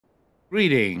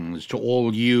Greetings to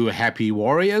all you happy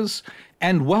warriors,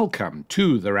 and welcome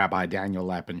to the Rabbi Daniel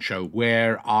Lapin Show,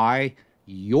 where I,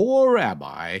 your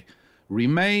rabbi,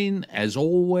 remain, as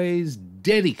always,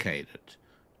 dedicated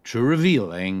to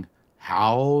revealing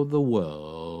how the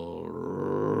world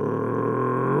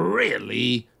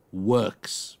really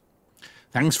works.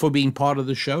 Thanks for being part of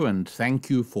the show, and thank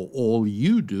you for all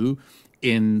you do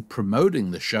in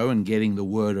promoting the show and getting the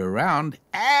word around.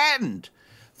 And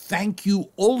thank you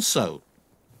also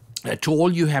to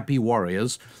all you happy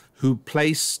warriors who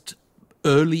placed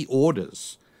early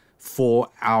orders for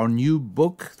our new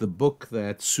book, the book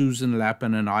that Susan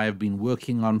Lapin and I have been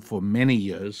working on for many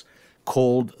years,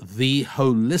 called The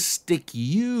Holistic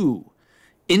You,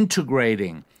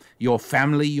 integrating your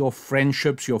family, your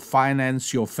friendships, your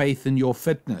finance, your faith, and your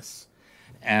fitness.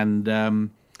 And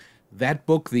that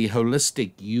book, The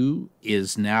Holistic You,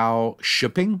 is now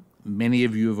shipping. Many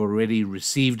of you have already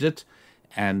received it,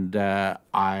 and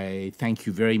I thank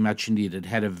you very much indeed. It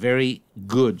had a very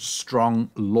good,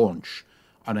 strong launch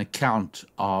on account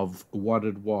of what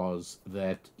it was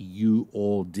that you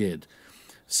all did.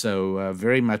 So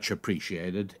very much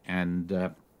appreciated,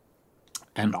 and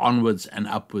onwards and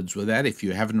upwards with that. If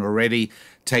you haven't already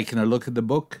taken a look at the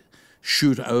book,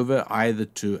 shoot over either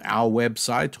to our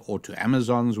website or to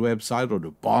Amazon's website or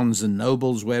to Barnes &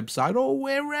 Noble's website or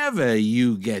wherever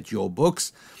you get your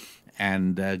books,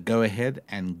 and go ahead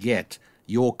and get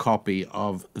your copy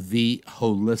of The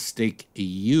Holistic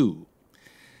You.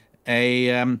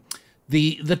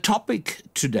 The topic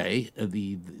today,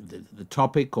 the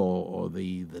topic or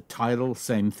the title,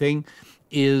 same thing,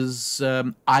 is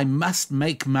I must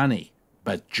make money,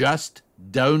 but just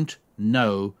don't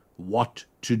know what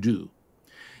to do.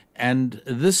 And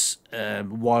this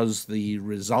was the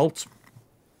result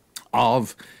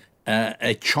of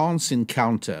a chance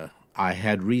encounter I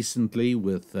had recently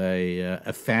with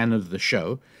a fan of the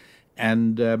show.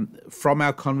 And from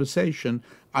our conversation,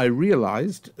 I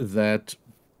realized that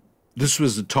this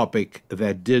was a topic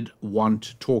that did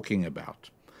want talking about.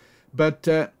 But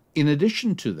in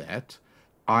addition to that,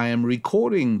 I am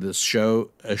recording this show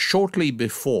shortly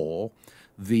before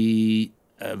the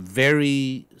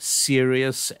very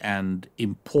serious and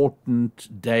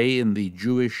important day in the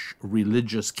Jewish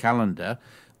religious calendar,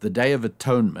 the Day of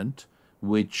Atonement,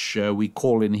 which we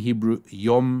call in Hebrew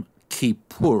Yom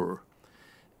Kippur.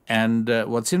 And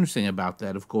what's interesting about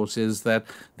that, of course, is that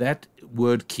that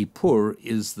word Kippur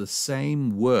is the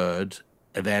same word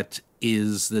that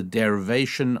is the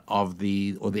derivation of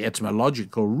or the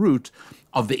etymological root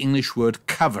of the English word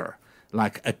cover,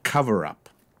 like a cover-up.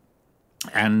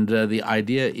 And the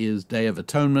idea is Day of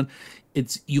Atonement.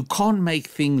 You can't make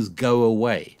things go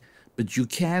away, but you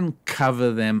can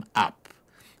cover them up,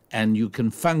 and you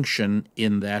can function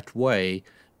in that way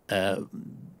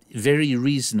very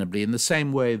reasonably, in the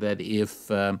same way that if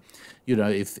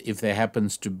there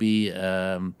happens to be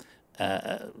a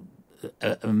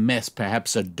mess,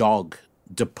 perhaps a dog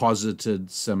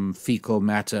deposited some fecal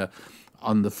matter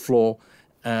on the floor,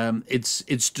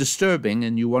 it's disturbing,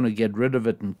 and you want to get rid of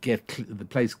it and get the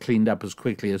place cleaned up as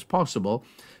quickly as possible.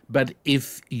 But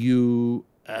if you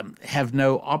have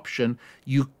no option,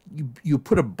 you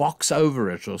put a box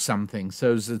over it or something,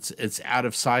 so it's out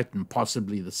of sight and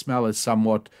possibly the smell is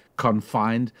somewhat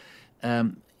confined.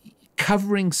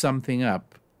 Covering something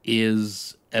up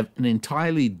is an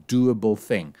entirely doable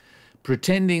thing.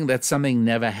 Pretending that something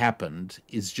never happened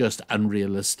is just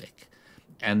unrealistic.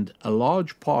 And a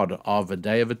large part of a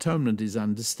Day of Atonement is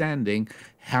understanding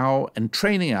how and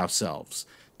training ourselves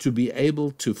to be able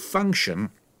to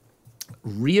function,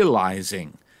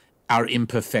 realizing our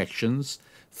imperfections,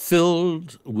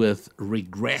 filled with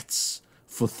regrets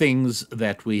for things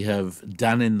that we have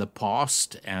done in the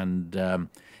past, and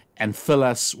fill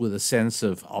us with a sense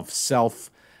of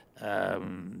self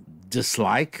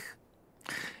dislike.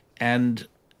 And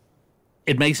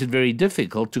it makes it very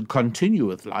difficult to continue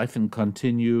with life and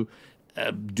continue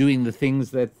doing the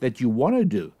things that you want to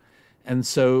do. And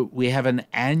so we have an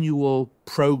annual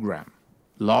program,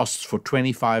 lasts for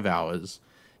 25 hours,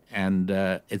 and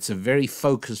it's a very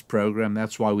focused program.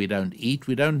 That's why we don't eat.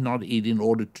 We don't not eat in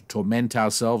order to torment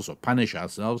ourselves or punish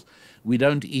ourselves. We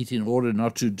don't eat in order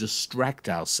not to distract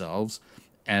ourselves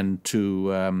and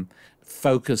to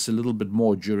focus a little bit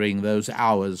more during those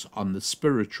hours on the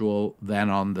spiritual than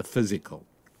on the physical.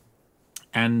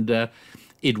 And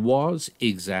it was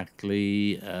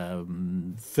exactly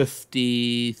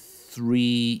 50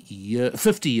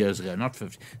 years ago, not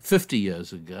 50, 50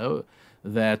 years ago,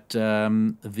 that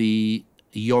the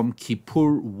Yom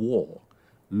Kippur War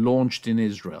launched in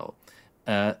Israel.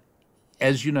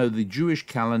 as you know, the Jewish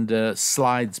calendar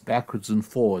slides backwards and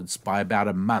forwards by about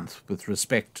a month with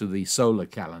respect to the solar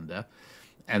calendar.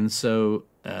 And so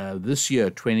this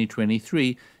year,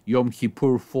 2023, Yom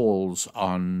Kippur falls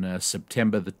on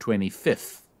September the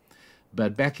 25th.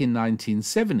 But back in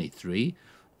 1973,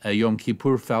 Yom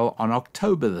Kippur fell on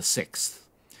October the 6th.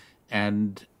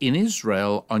 And in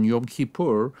Israel, on Yom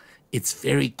Kippur, it's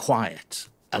very quiet.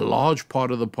 A large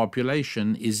part of the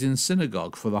population is in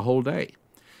synagogue for the whole day.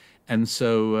 And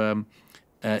so,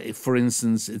 for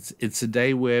instance, it's a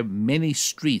day where many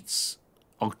streets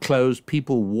are closed.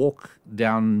 People walk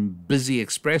down busy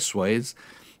expressways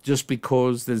just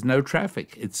because there's no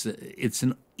traffic. It's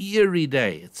an eerie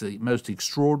day. It's the most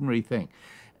extraordinary thing.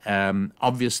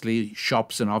 Obviously,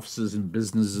 shops and offices and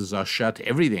businesses are shut.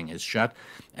 Everything is shut.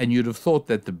 And you'd have thought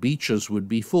that the beaches would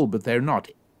be full, but they're not.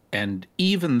 And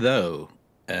even though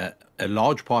a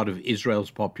large part of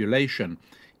Israel's population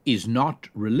is not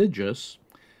religious,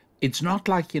 it's not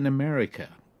like in America.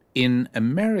 In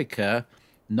America,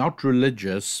 not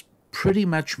religious pretty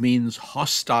much means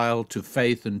hostile to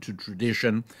faith and to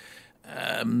tradition.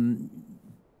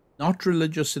 Not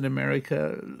religious in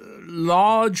America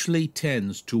largely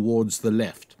tends towards the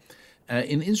left.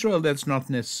 In Israel, that's not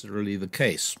necessarily the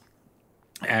case.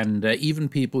 And even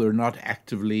people who are not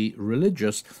actively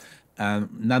religious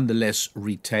nonetheless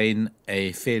retain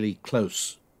a fairly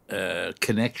close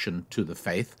connection to the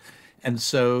faith. And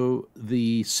so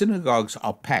the synagogues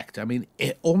are packed. I mean,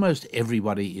 almost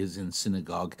everybody is in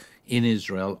synagogue in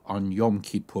Israel on Yom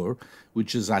Kippur,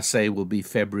 which, as I say, will be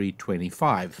February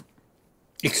 25.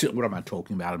 What am I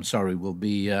talking about? I'm sorry, will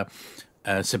be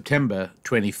September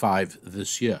 25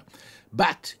 this year.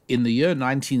 But in the year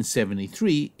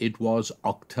 1973, it was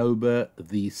October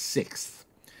the 6th.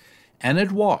 And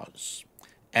it was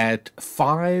at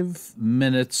 5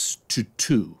 minutes to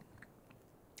 2.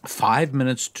 5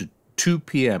 minutes to 2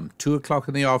 p.m., 2 o'clock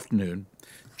in the afternoon,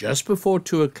 just before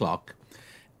 2 o'clock,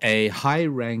 a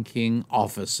high-ranking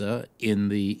officer in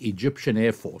the Egyptian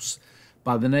Air Force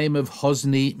by the name of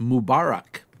Hosni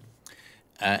Mubarak.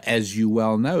 As you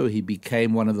well know, he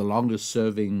became one of the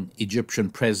longest-serving Egyptian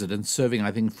presidents, serving,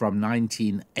 I think, from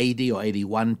 1980 or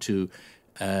 81 to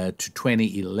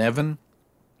 2011.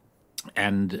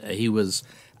 And he was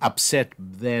upset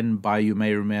then by, you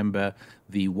may remember,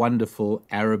 the wonderful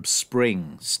Arab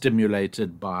Spring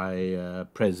stimulated by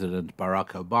President Barack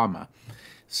Obama.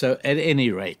 So at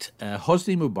any rate,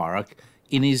 Hosni Mubarak,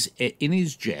 in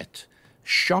his jet,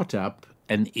 shot up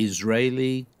an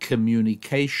Israeli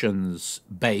communications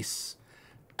base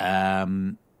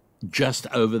just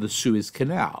over the Suez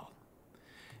Canal.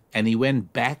 And he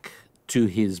went back to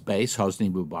his base, Hosni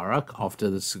Mubarak, after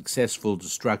the successful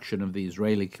destruction of the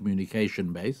Israeli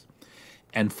communication base.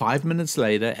 And 5 minutes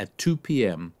later, at 2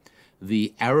 p.m.,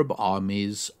 the Arab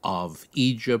armies of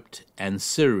Egypt and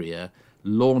Syria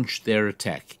launched their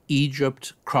attack.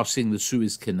 Egypt crossing the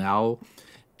Suez Canal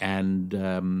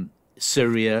and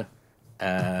Syria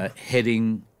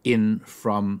heading in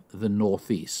from the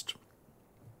northeast.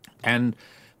 And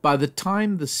by the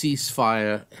time the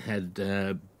ceasefire had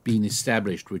been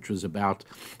established, which was about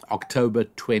October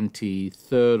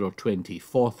 23rd or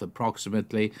 24th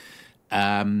approximately,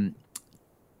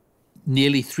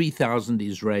 nearly 3,000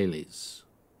 Israeli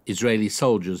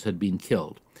soldiers had been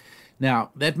killed. Now,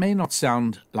 that may not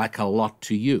sound like a lot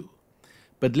to you,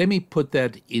 but let me put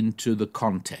that into the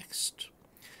context.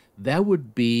 That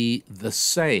would be the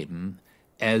same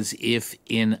as if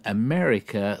in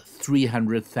America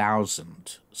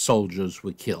 300,000 soldiers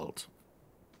were killed.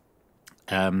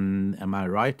 Am I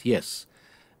right? Yes.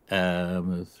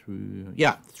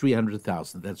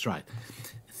 300,000, that's right.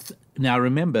 Now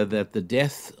remember that the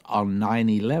deaths on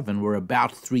 9/11 were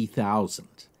about 3,000.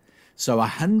 So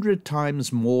 100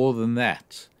 times more than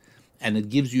that. And it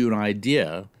gives you an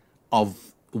idea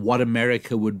of what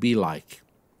America would be like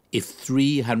if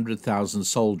 300,000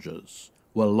 soldiers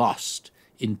were lost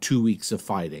in 2 weeks of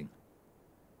fighting.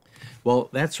 Well,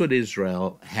 that's what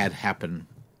Israel had happen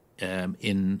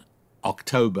in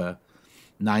October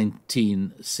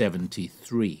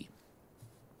 1973.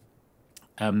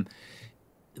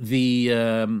 The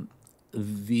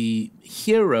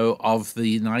hero of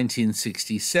the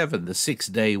 1967, the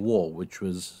Six-Day War, which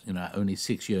was only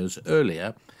 6 years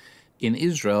earlier, in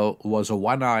Israel was a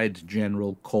one-eyed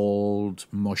general called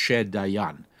Moshe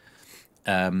Dayan,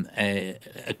 a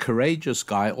courageous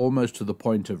guy almost to the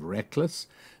point of reckless,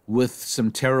 with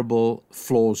some terrible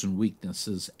flaws and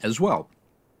weaknesses as well.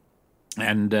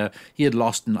 And he had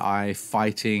lost an eye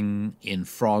fighting in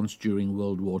France during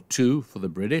World War II for the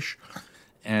British,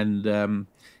 and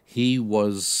he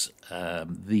was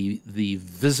the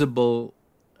visible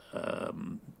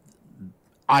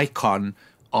icon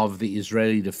of the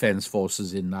Israeli Defense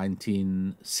Forces in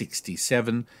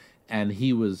 1967, and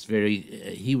he was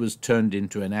turned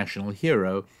into a national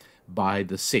hero by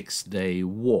the Six-Day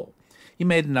War. He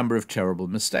made a number of terrible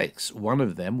mistakes. One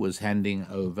of them was handing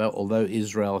over, although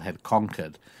Israel had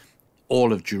conquered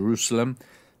all of Jerusalem,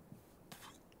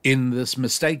 in this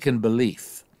mistaken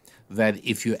belief that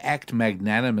if you act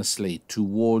magnanimously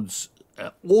towards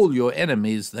all your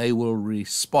enemies, they will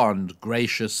respond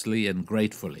graciously and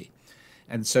gratefully.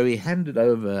 And so he handed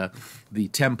over the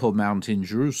Temple Mount in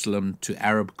Jerusalem to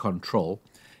Arab control.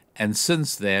 And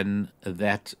since then,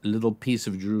 that little piece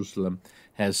of Jerusalem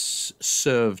has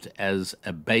served as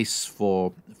a base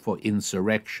for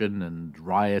insurrection and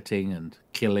rioting and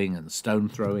killing and stone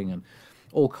throwing and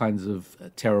all kinds of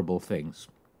terrible things.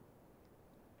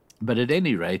 But at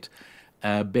any rate,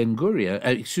 Moshe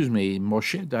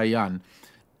Dayan,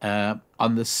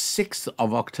 on the 6th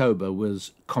of October,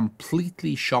 was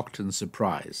completely shocked and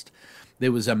surprised.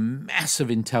 There was a massive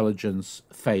intelligence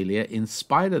failure, in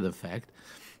spite of the fact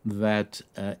that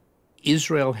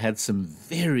Israel had some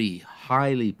very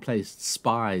highly placed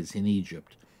spies in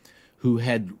Egypt who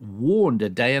had warned a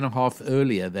day and a half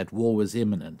earlier that war was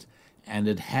imminent, and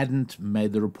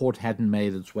the report hadn't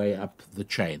made its way up the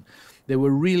chain. There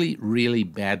were really, really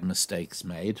bad mistakes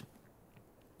made.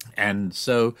 And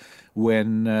so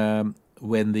when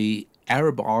the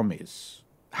Arab armies,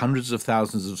 hundreds of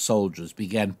thousands of soldiers,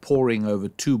 began pouring over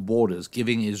two borders,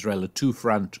 giving Israel a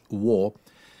two-front war,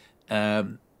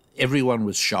 everyone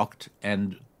was shocked.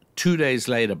 And 2 days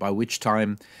later, by which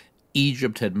time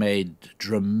Egypt had made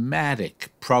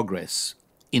dramatic progress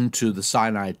into the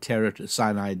Sinai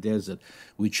Desert,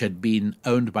 which had been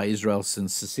owned by Israel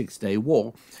since the Six-Day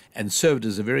War and served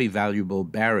as a very valuable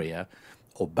barrier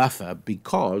or buffer,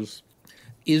 because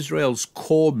Israel's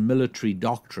core military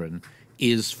doctrine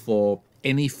is for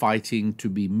any fighting to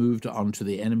be moved onto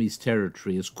the enemy's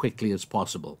territory as quickly as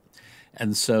possible.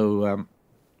 And so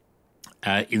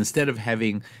instead of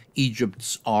having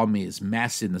Egypt's armies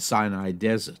mass in the Sinai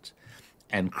Desert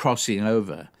and crossing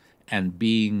over and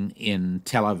being in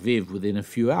Tel Aviv within a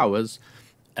few hours,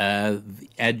 the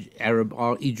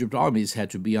Egypt armies had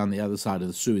to be on the other side of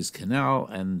the Suez Canal,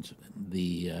 and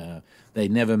they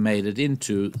never made it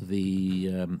into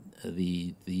the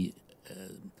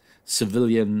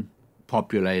civilian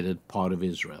populated part of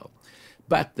Israel.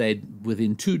 But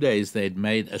within 2 days they'd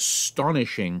made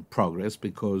astonishing progress,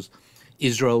 because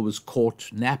Israel was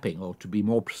caught napping, or to be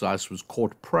more precise, was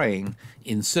caught praying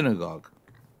in synagogue.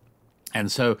 And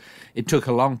so it took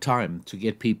a long time to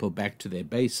get people back to their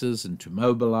bases and to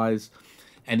mobilize.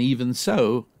 And even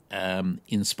so,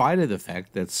 in spite of the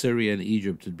fact that Syria and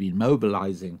Egypt had been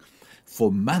mobilizing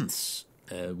for months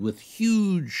with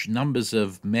huge numbers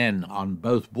of men on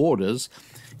both borders,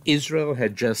 Israel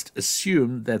had just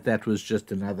assumed that that was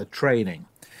just another training.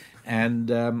 And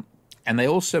they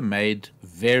also made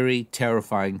very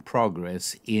terrifying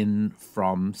progress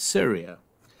from Syria.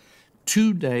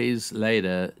 2 days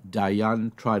later,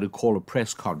 Dayan tried to call a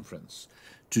press conference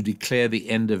to declare the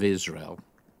end of Israel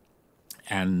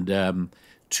and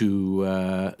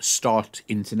to start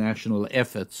international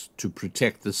efforts to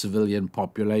protect the civilian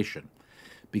population,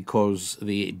 because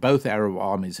both Arab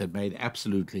armies had made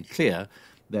absolutely clear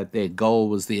that their goal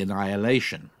was the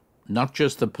annihilation, not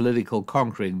just the political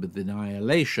conquering, but the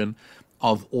annihilation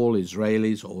of all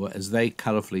Israelis, or as they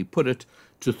colorfully put it,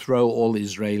 to throw all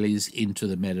Israelis into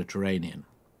the Mediterranean.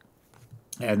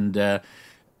 And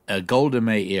Golda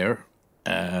Meir,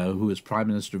 who was Prime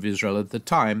Minister of Israel at the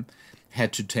time,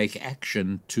 had to take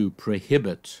action to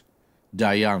prohibit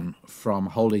Dayan from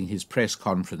holding his press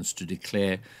conference to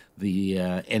declare the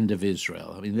end of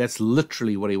Israel. I mean, that's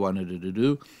literally what he wanted to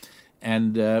do.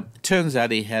 And turns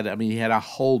out he had a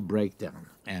whole breakdown.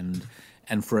 And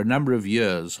for a number of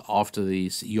years after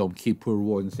the Yom Kippur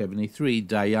War in 1973,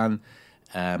 Dayan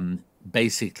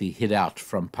basically hid out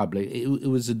from public. It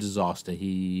was a disaster.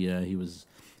 He was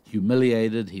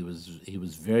humiliated. He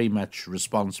was very much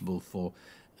responsible for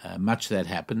much that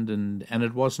happened, and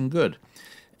it wasn't good.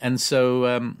 And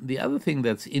so the other thing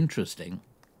that's interesting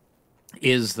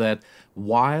is that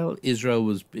while Israel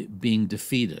was being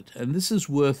defeated, and this is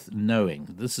worth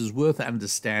knowing, this is worth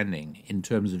understanding in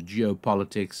terms of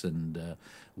geopolitics and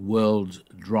world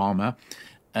drama,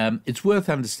 it's worth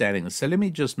understanding this. So let me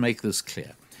just make this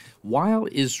clear. While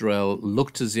Israel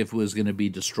looked as if it was going to be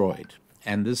destroyed,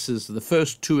 and this is the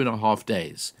first 2.5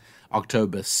 days,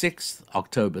 October 6th,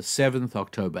 October 7th,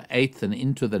 October 8th, and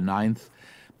into the 9th,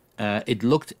 it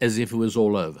looked as if it was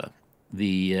all over.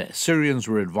 The Syrians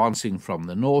were advancing from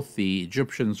the north, the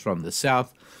Egyptians from the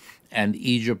south, and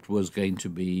Egypt was going to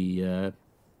be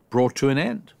brought to an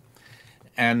end.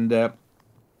 And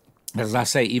as I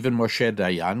say, even Moshe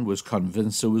Dayan was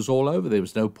convinced it was all over. There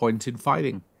was no point in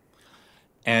fighting.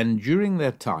 And during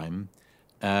that time,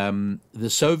 the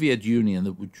Soviet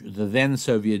Union, the then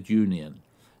Soviet Union,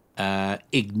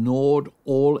 ignored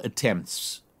all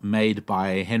attempts made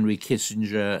by Henry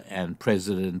Kissinger and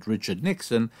President Richard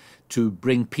Nixon to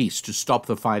bring peace, to stop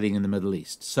the fighting in the Middle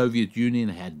East. Soviet Union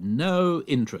had no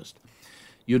interest.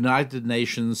 United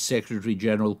Nations Secretary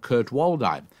General Kurt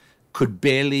Waldheim could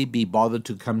barely be bothered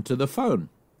to come to the phone.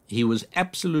 He was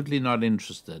absolutely not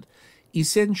interested.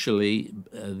 Essentially,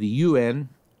 the UN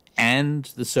and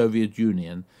the Soviet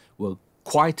Union were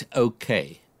quite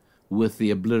okay with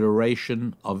the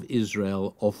obliteration of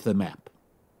Israel off the map.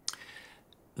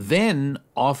 Then,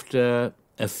 after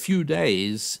a few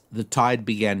days, the tide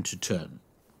began to turn,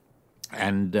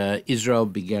 and Israel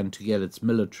began to get its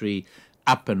military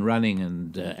up and running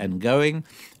and going,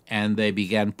 and they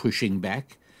began pushing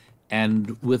back.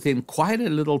 And within quite a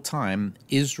little time,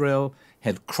 Israel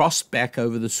had crossed back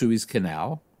over the Suez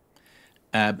Canal,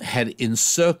 had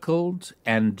encircled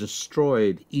and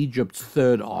destroyed Egypt's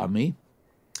Third Army,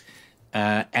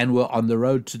 and were on the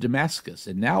road to Damascus.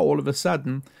 And now, all of a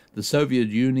sudden, the Soviet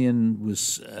Union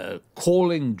was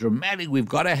calling dramatic, we've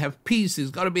got to have peace,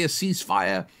 there's got to be a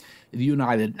ceasefire. The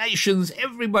United Nations,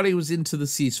 everybody was into the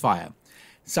ceasefire.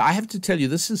 So I have to tell you,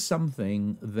 this is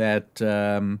something that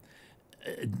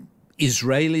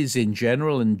Israelis in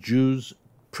general and Jews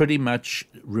pretty much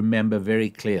remember very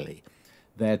clearly,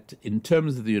 that in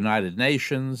terms of the United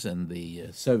Nations and the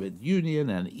Soviet Union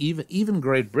and even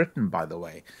Great Britain, by the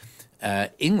way,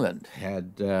 England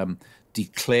had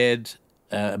declared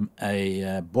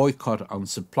a boycott on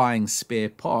supplying spare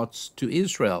parts to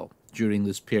Israel during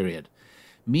this period.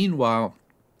 Meanwhile,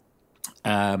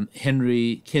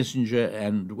 Henry Kissinger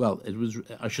and, well, it was,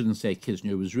 I shouldn't say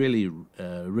Kissinger, it was really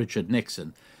Richard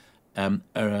Nixon,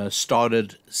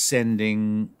 started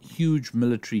sending huge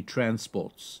military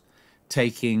transports,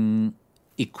 taking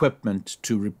equipment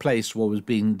to replace what was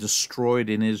being destroyed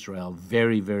in Israel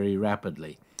very, very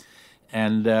rapidly.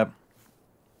 And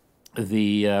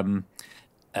the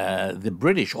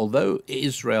British, although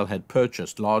Israel had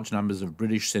purchased large numbers of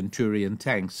British Centurion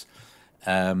tanks,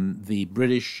 the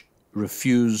British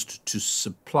refused to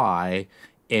supply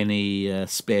any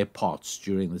spare parts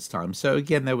during this time. So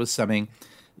again, there was something.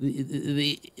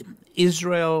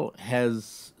 Israel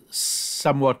has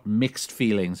somewhat mixed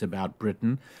feelings about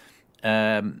Britain,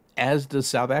 as does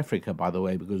South Africa, by the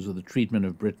way, because of the treatment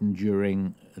of Britain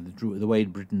during the way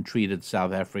Britain treated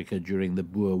South Africa during the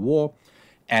Boer War,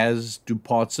 as do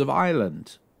parts of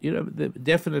Ireland. You know,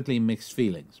 definitely mixed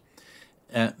feelings.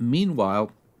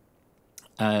 Meanwhile,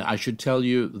 I should tell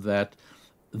you that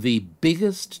the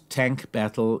biggest tank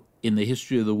battle in the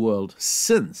history of the world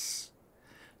since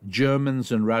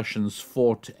Germans and Russians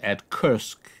fought at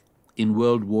Kursk in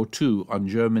World War II on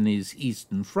Germany's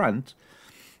Eastern Front,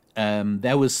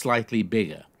 that was slightly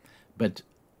bigger. But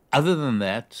other than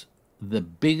that, the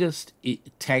biggest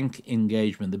tank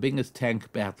engagement, the biggest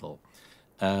tank battle,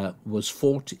 was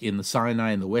fought in the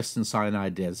Sinai, in the Western Sinai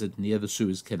Desert near the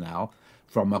Suez Canal,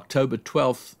 from October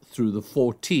 12th through the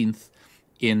 14th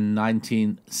in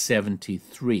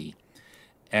 1973.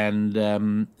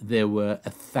 And there were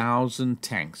 1,000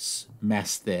 tanks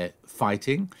massed there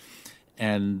fighting.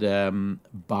 And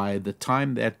by the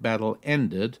time that battle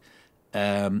ended,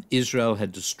 Israel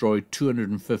had destroyed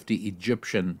 250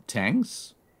 Egyptian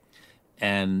tanks.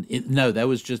 And no, that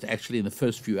was just actually in the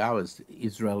first few hours.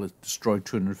 Israel has destroyed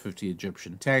 250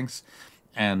 Egyptian tanks.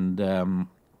 And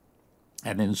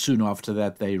then soon after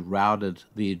that, they routed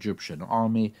the Egyptian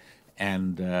army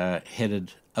and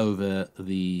headed over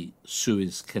the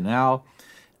Suez Canal.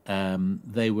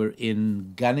 They were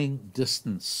in gunning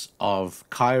distance of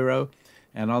Cairo,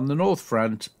 and on the North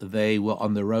Front, they were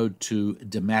on the road to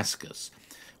Damascus,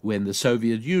 when the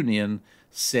Soviet Union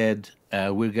said,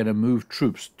 we're going to move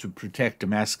troops to protect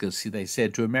Damascus. They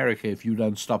said to America, if you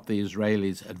don't stop the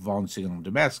Israelis advancing on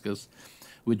Damascus,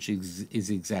 which is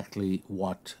exactly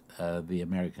what the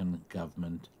American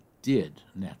government did,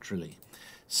 naturally.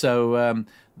 So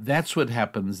that's what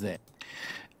happens there.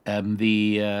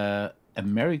 The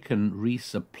American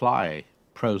resupply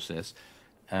process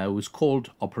was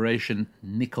called Operation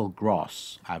Nickel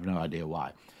Grass. I have no idea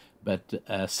why. But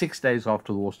 6 days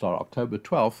after the war started, October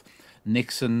 12th,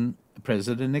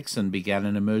 President Nixon began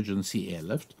an emergency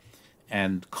airlift,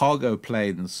 and cargo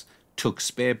planes took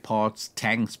spare parts,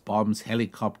 tanks, bombs,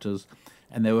 helicopters,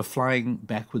 and they were flying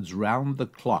backwards round the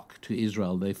clock to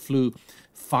Israel. They flew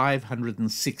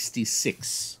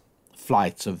 566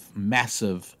 flights of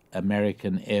massive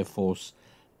American Air Force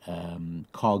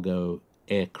cargo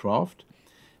aircraft.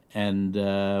 and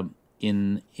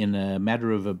in a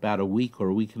matter of about a week or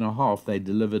a week and a half, they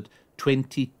delivered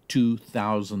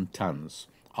 22,000 tons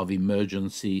of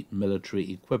emergency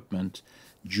military equipment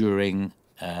during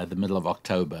the middle of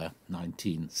October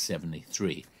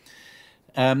 1973.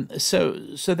 So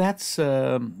that's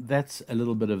a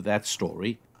little bit of that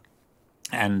story.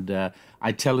 And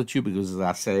I tell it to you because, as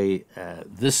I say,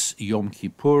 this Yom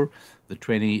Kippur, the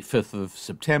 25th of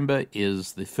September,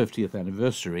 is the 50th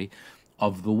anniversary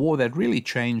of the war that really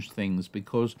changed things,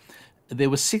 because there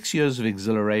were 6 years of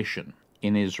exhilaration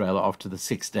in Israel after the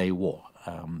Six-Day War.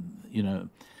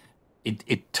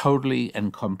 It totally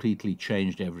and completely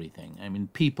changed everything. I mean,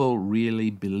 people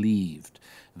really believed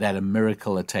that a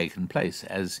miracle had taken place,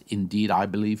 as indeed I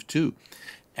believe too.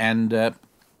 And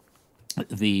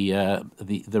the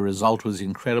result was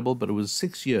incredible, but it was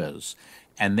 6 years.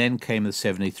 And then came the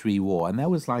 73 war, and that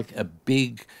was like a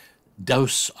big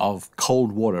dose of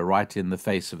cold water right in the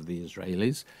face of the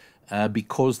Israelis,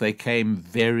 because they came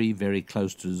very, very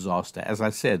close to disaster. As I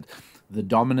said, the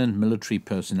dominant military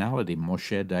personality,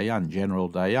 Moshe Dayan, General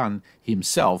Dayan,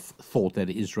 himself thought that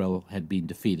Israel had been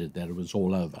defeated, that it was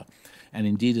all over. And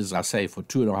indeed, as I say, for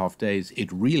 2.5 days,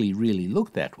 it really, really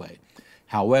looked that way.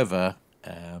 However,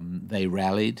 they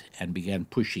rallied and began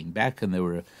pushing back, and there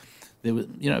were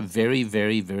very,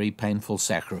 very, very painful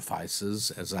sacrifices.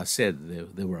 As I said,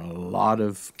 there were a lot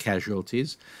of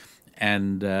casualties,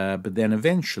 and but then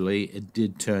eventually it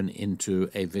did turn into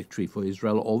a victory for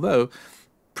Israel, although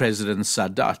President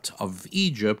Sadat of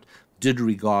Egypt did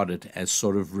regard it as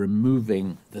sort of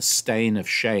removing the stain of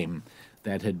shame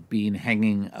that had been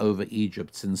hanging over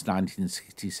Egypt since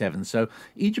 1967. So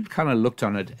Egypt kind of looked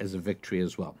on it as a victory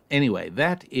as well. Anyway,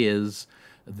 that is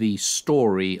the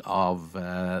story of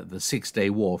the Six-Day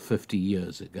War 50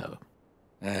 years ago.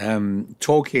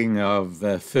 Talking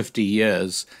of 50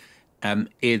 years,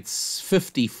 it's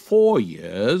 54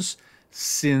 years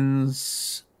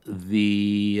since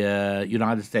the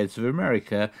United States of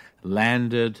America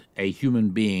landed a human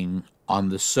being on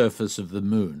the surface of the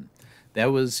moon.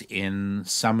 That was in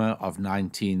summer of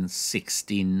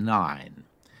 1969.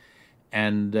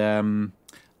 And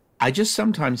I just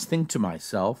sometimes think to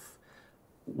myself,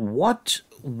 what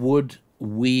would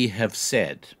we have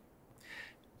said?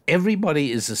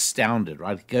 Everybody is astounded,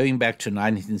 right? Going back to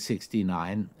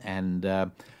 1969, and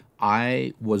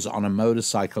I was on a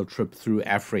motorcycle trip through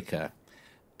Africa.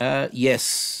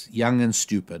 Yes, young and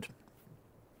stupid.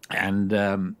 And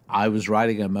I was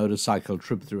riding a motorcycle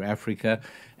trip through Africa,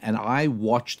 and I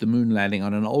watched the moon landing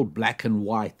on an old black and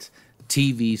white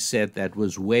TV set that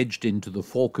was wedged into the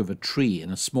fork of a tree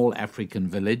in a small African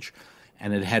village,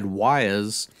 and it had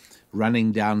wires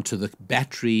running down to the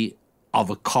battery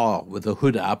of a car with the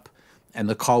hood up, and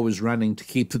the car was running to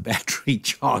keep the battery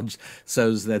charged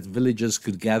so that villagers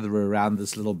could gather around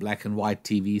this little black and white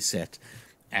TV set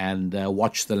and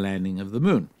watch the landing of the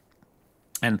moon.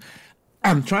 And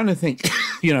I'm trying to think,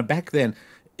 back then,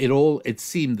 it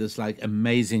seemed this like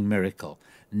amazing miracle.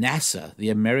 NASA, the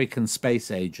American Space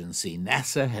Agency,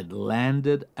 NASA had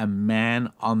landed a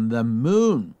man on the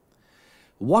moon.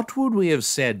 What would we have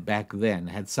said back then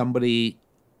had somebody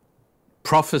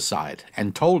prophesied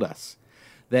and told us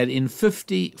that in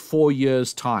 54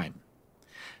 years' time,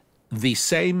 the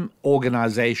same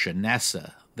organization,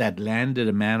 NASA, that landed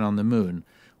a man on the moon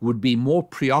would be more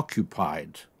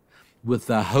preoccupied with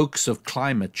the hoax of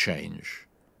climate change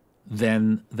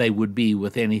than they would be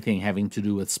with anything having to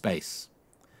do with space?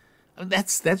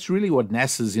 That's really what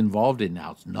NASA's involved in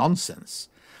now. It's nonsense.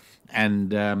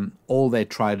 And all they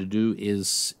try to do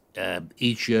is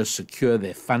each year secure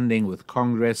their funding with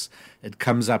Congress. It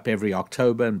comes up every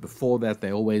October, and before that,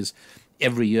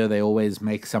 every year they always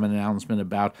make some announcement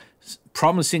about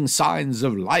promising signs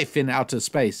of life in outer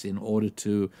space in order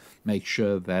to make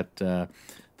sure that the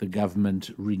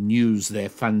government renews their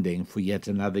funding for yet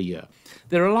another year.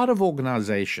 There are a lot of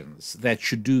organizations that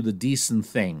should do the decent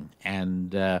thing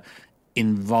and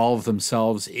involve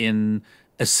themselves in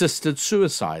assisted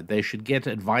suicide. They should get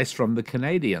advice from the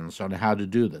Canadians on how to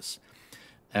do this.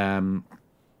 The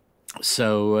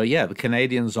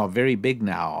Canadians are very big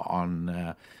now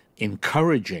on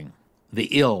encouraging the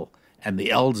ill and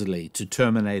the elderly to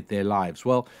terminate their lives.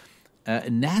 Well,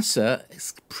 NASA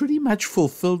has pretty much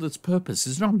fulfilled its purpose.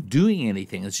 It's not doing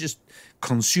anything. It's just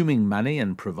consuming money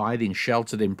and providing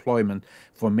sheltered employment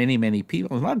for many, many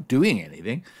people. It's not doing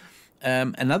anything.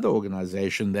 Another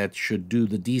organization that should do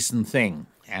the decent thing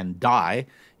and die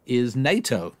is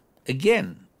NATO.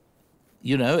 Again,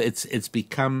 it's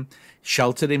become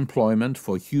sheltered employment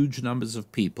for huge numbers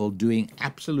of people doing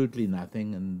absolutely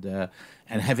nothing and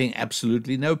having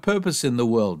absolutely no purpose in the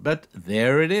world. But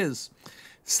there it is.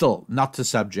 Still, not the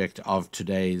subject of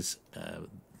today's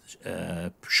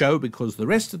show, because the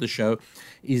rest of the show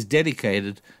is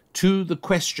dedicated to the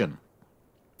question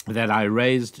that I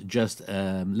raised just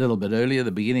a little bit earlier,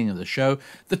 the beginning of the show.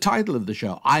 The title of the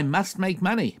show: I must make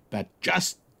money, but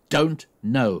just don't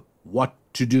know what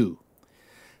to do.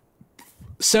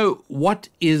 So what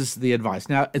is the advice?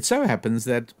 Now, it so happens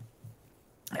that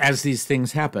as these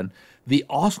things happen, the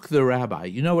Ask the Rabbi,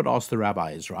 you know what Ask the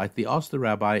Rabbi is, right? The Ask the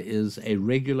Rabbi is a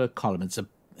regular column. It's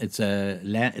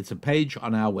a page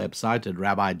on our website at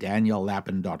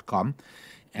rabbidaniellapin.com.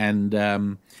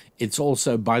 And it's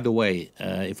also, by the way,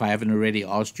 if I haven't already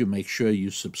asked you, make sure you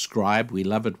subscribe. We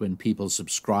love it when people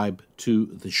subscribe to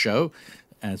the show.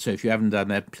 So if you haven't done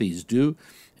that, please do.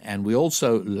 And we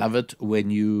also love it when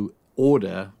you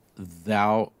order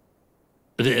the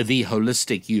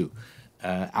Holistic You,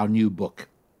 our new book,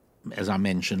 as I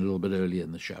mentioned a little bit earlier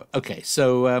in the show. Okay,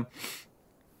 so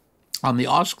on the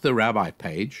Ask the Rabbi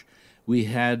page, we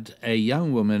had a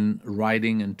young woman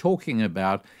writing and talking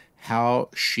about how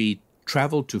she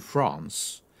traveled to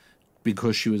France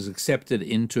because she was accepted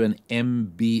into an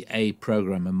MBA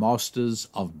program, a Master's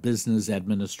of Business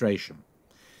Administration.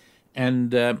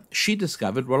 And she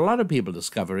discovered, what a lot of people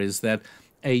discover, is that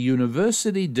a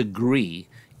university degree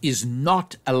is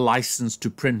not a license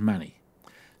to print money.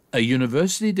 A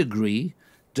university degree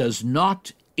does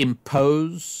not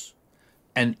impose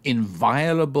an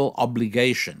inviolable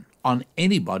obligation on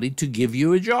anybody to give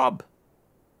you a job.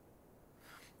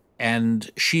 And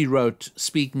she wrote,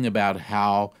 speaking about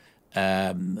how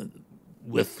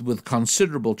with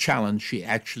considerable challenge,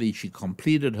 she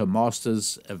completed her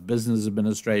Master's of Business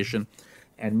Administration,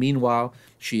 and meanwhile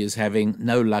she is having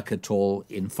no luck at all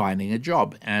in finding a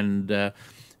job. And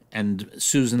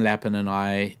Susan Lapin and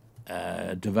I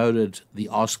devoted the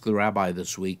Ask the Rabbi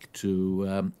this week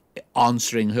to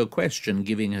answering her question,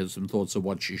 giving her some thoughts of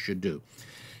what she should do.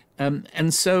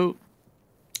 And so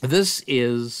this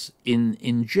is,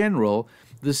 in general,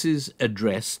 this is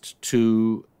addressed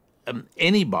to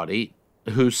anybody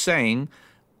who's saying,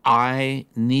 I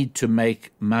need to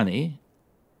make money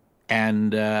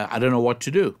and I don't know what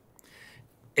to do.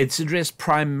 It's addressed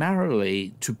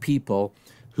primarily to people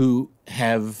who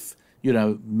have,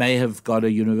 may have got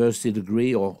a university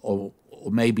degree or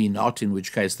maybe not, in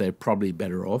which case they're probably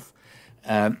better off,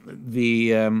 and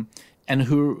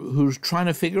who's trying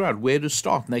to figure out where to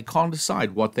start, and they can't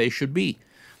decide what they should be,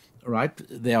 right?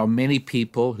 There are many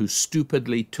people who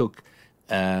stupidly took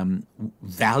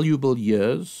valuable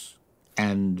years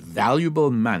and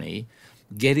valuable money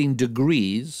getting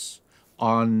degrees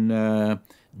on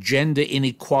gender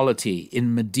inequality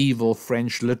in medieval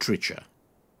French literature,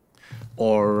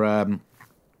 or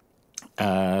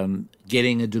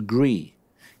getting a degree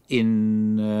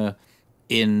in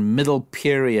middle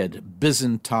period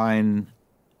Byzantine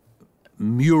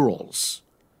murals.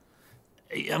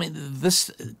 I mean,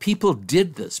 people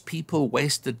did this. People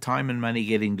wasted time and money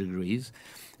getting degrees,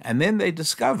 and then they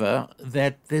discover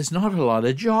that there's not a lot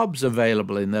of jobs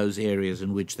available in those areas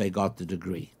in which they got the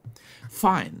degree.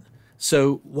 Fine.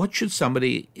 So what should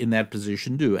somebody in that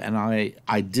position do? And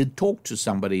I did talk to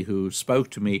somebody who spoke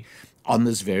to me on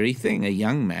this very thing, a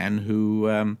young man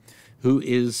who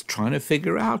is trying to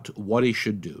figure out what he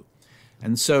should do.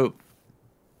 And so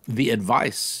the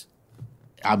advice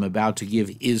I'm about to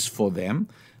give is for them,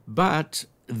 but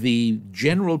the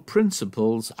general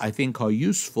principles I think are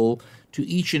useful to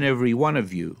each and every one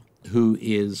of you who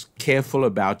is careful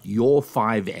about your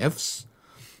 5 F's.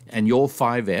 And your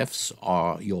 5 F's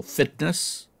are your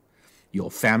fitness,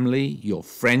 your family, your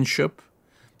friendship,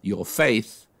 your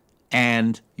faith,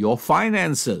 and your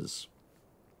finances.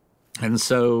 And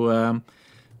so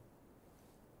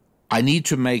I need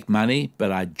to make money,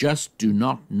 but I just do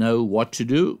not know what to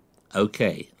do.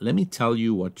 Okay, let me tell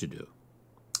you what to do.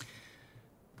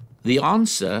 The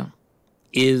answer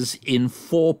is in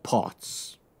 4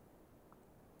 parts.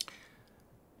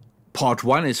 Part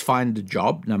 1 is find a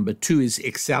job. Number 2 is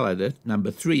excel at it. Number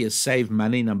 3 is save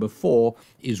money. Number 4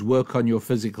 is work on your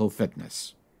physical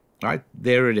fitness. All right,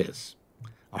 there it is.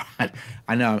 All right,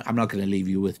 I know I'm not going to leave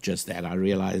you with just that. I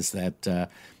realize that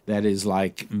that is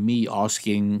like me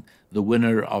asking the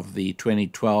winner of the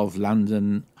 2012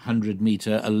 London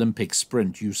 100-meter Olympic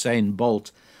sprint, Usain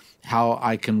Bolt, how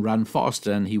I can run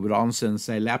faster. And he would answer and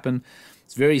say, Lapin,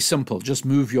 it's very simple. Just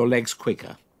move your legs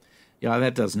quicker. Yeah,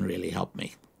 that doesn't really help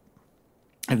me.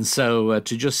 And so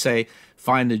to just say,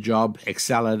 find a job,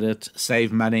 excel at it,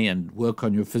 save money, and work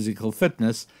on your physical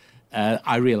fitness,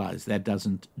 I realize that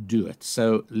doesn't do it.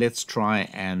 So let's try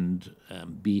and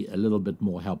be a little bit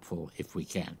more helpful if we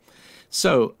can.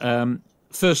 So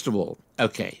first of all,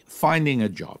 okay, finding a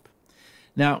job.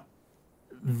 Now,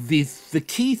 the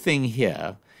key thing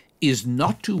here is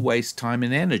not to waste time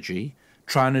and energy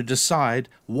trying to decide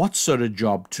what sort of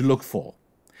job to look for,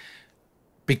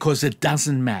 because it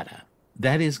doesn't matter.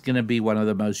 That is going to be one of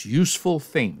the most useful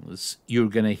things you're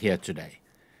going to hear today.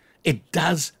 It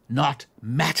does not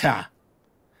matter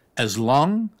as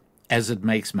long as it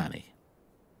makes money.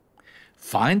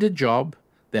 Find a job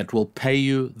that will pay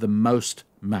you the most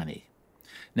money.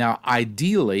 Now,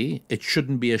 ideally, it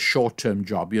shouldn't be a short-term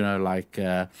job, like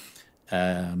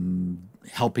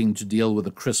helping to deal with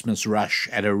a Christmas rush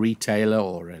at a retailer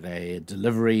or at a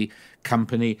delivery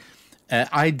company.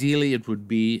 Ideally, it would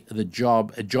be a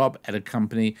job at a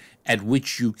company at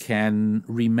which you can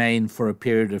remain for a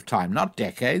period of time, not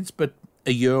decades, but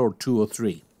a year or 2 or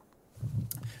 3,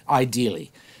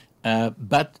 ideally.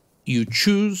 But you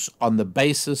choose on the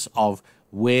basis of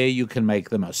where you can make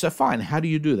the most. So fine, how do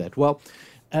you do that? Well,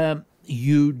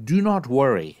 you do not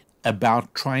worry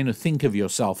about trying to think of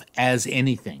yourself as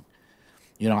anything.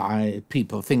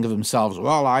 People think of themselves,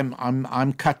 well,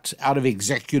 I'm cut out of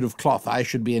executive cloth. I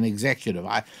should be an executive.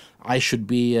 I should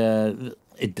be.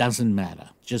 It doesn't matter.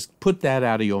 Just put that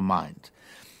out of your mind.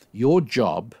 Your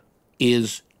job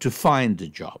is to find a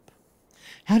job.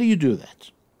 How do you do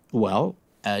that? Well,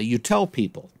 you tell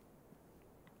people.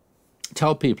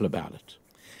 Tell people about it.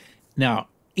 Now,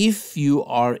 if you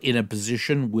are in a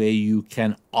position where you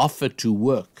can offer to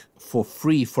work for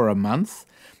free for a month,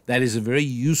 that is a very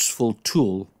useful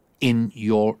tool in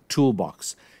your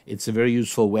toolbox. It's a very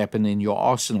useful weapon in your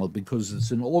arsenal because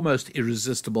it's an almost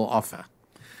irresistible offer.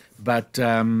 But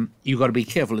you've got to be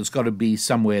careful. It's got to be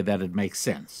somewhere that it makes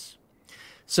sense.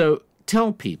 So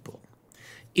tell people,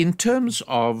 in terms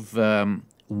of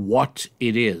what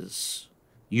it is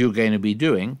you're going to be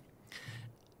doing,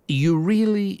 you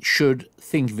really should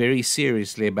think very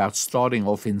seriously about starting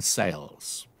off in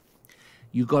sales.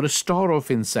 You've got to start off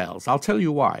in sales. I'll tell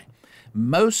you why.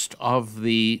 Most of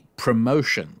the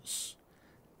promotions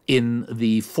in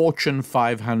the Fortune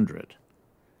 500,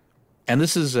 and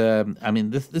this is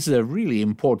this is a really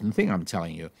important thing I'm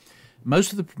telling you.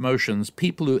 Most of the promotions,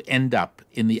 people who end up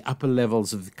in the upper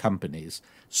levels of the companies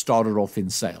started off in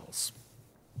sales.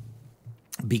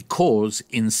 Because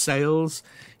in sales,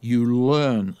 you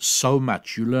learn so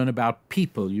much. You learn about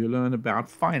people, you learn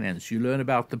about finance, you learn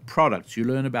about the products, you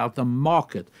learn about the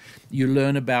market, you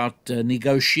learn about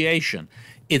negotiation.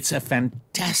 It's a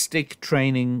fantastic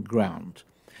training ground.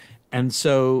 And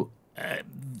so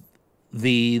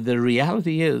the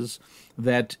reality is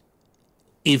that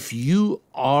if you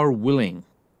are willing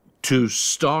to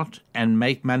start and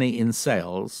make money in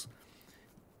sales,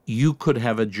 you could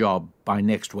have a job by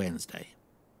next Wednesday.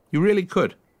 You really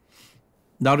could.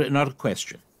 Not a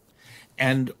question.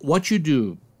 And what you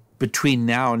do between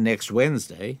now and next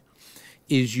Wednesday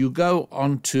is you go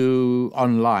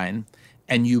online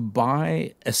and you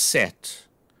buy a set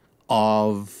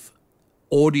of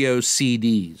audio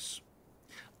CDs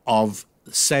of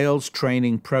sales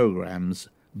training programs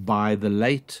by the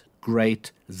late,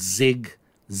 great Zig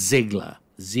Ziglar,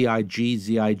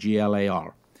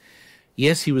 Ziglar.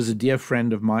 Yes, he was a dear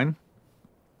friend of mine.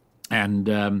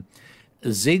 And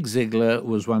Zig Ziglar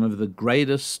was one of the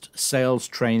greatest sales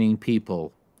training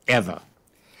people ever.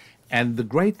 And the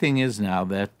great thing is now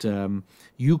that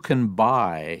you can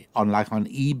buy on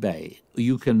eBay,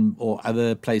 or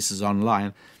other places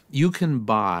online, you can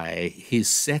buy his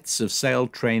sets of sales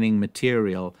training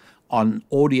material on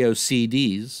audio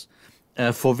CDs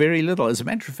for very little. As a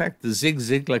matter of fact, the Zig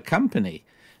Ziglar company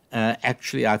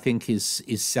actually, I think, is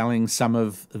selling some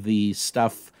of the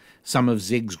stuff, some of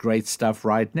Zig's great stuff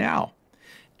right now.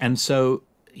 And so,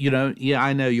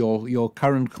 I know your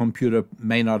current computer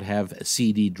may not have a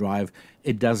CD drive.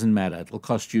 It doesn't matter. It'll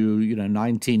cost you,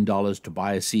 $19 to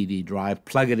buy a CD drive,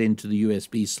 plug it into the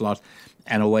USB slot,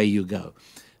 and away you go.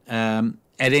 At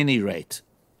any rate,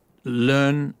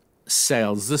 learn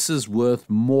sales. This is worth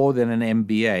more than an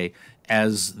MBA,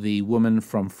 as the woman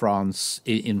from France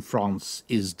in France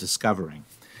is discovering.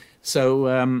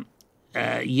 So,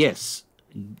 yes,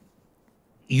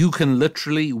 you can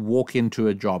literally walk into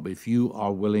a job if you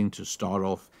are willing to start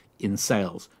off in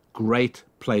sales. Great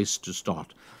place to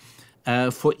start.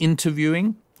 For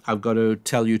interviewing, I've got to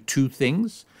tell you two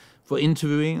things. For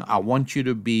interviewing, I want you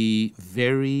to be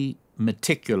very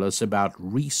meticulous about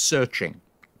researching.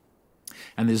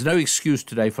 And there's no excuse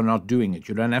today for not doing it.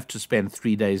 You don't have to spend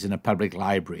 3 days in a public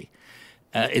library.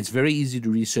 It's very easy to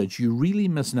research. You really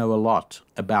must know a lot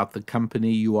about the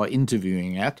company you are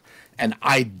interviewing at. And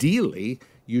ideally,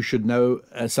 you should know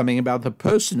something about the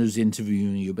person who's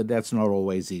interviewing you, but that's not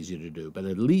always easy to do. But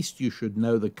at least you should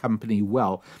know the company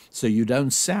well so you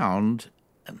don't sound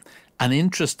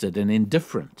uninterested and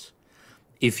indifferent.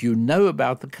 if you know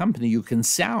about the company, you can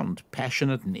sound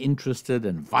passionate and interested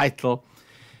and vital.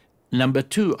 Number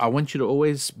two, I want you to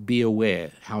always be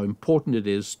aware how important it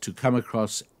is to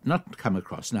not come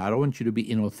across. Now, I don't want you to be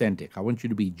inauthentic. I want you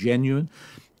to be genuine,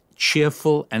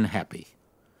 cheerful, and happy.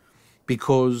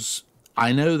 Because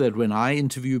I know that when I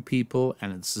interview people,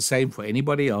 and it's the same for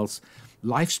anybody else,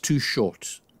 life's too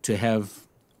short to have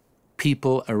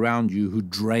people around you who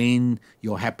drain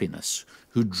your happiness,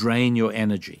 who drain your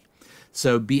energy.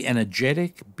 So be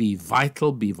energetic, be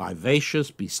vital, be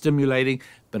vivacious, be stimulating,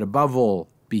 but above all,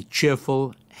 be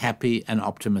cheerful, happy, and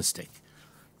optimistic,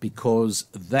 because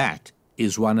that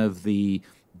is one of the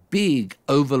big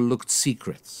overlooked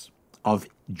secrets of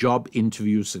job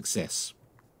interview success.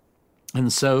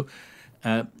 And so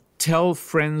tell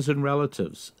friends and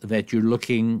relatives that you're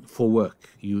looking for work.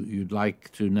 You'd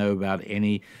like to know about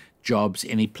any jobs,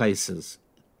 any places.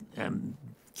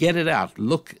 Get it out,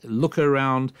 look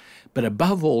around, but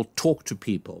above all, talk to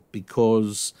people,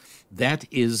 because that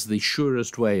is the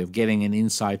surest way of getting an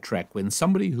inside track. When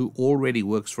somebody who already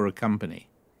works for a company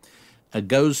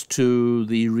goes to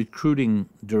the recruiting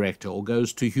director or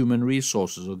goes to human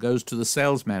resources or goes to the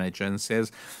sales manager and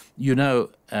says, I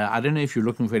don't know if you're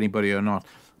looking for anybody or not,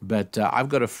 but I've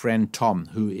got a friend, Tom,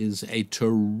 who is a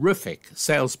terrific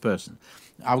salesperson.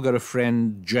 I've got a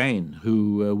friend, Jane,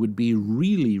 who would be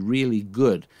really, really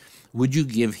good. Would you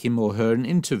give him or her an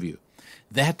interview?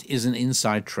 That is an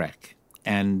inside track.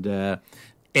 And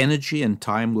energy and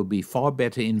time will be far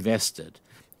better invested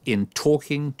in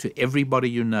talking to everybody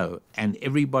you know, and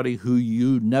everybody who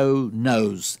you know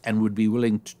knows and would be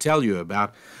willing to tell you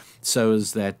about, so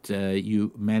as that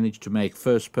you manage to make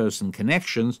first-person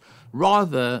connections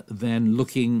rather than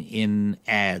looking in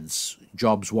ads,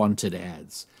 jobs wanted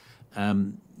ads.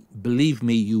 Believe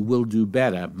me, you will do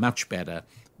better, much better,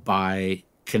 by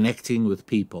connecting with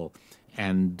people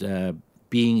and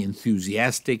being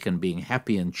enthusiastic and being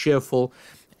happy and cheerful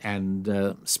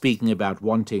and speaking about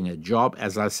wanting a job.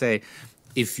 As I say,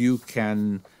 if you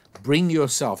can bring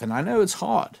yourself, and I know it's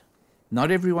hard, not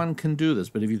everyone can do this,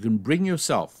 but if you can bring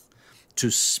yourself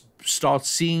to start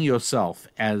seeing yourself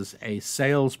as a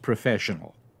sales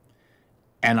professional,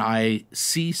 and I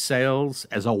see sales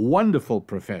as a wonderful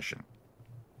profession,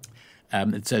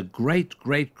 it's a great,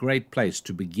 great, great place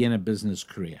to begin a business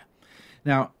career.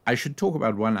 Now, I should talk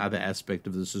about one other aspect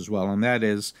of this as well, and that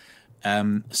is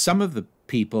some of the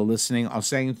people listening are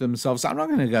saying to themselves, I'm not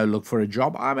going to go look for a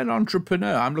job. I'm an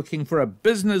entrepreneur. I'm looking for a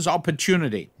business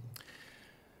opportunity.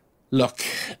 Look,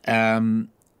 in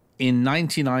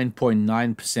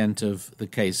 99.9% of the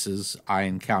cases I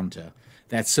encounter,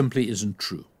 that simply isn't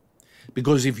true.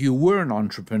 Because if you were an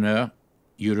entrepreneur,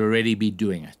 you'd already be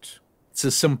doing it. It's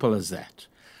as simple as that.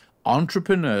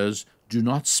 Entrepreneurs do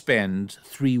not spend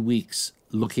 3 weeks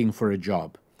looking for a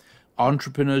job.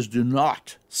 Entrepreneurs do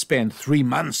not spend 3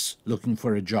 months looking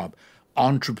for a job.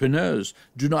 Entrepreneurs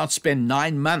do not spend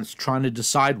 9 months trying to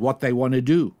decide what they want to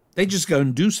do. They just go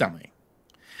and do something.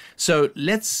 So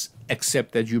let's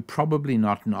accept that you're probably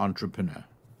not an entrepreneur,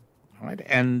 all right?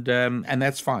 And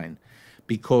that's fine,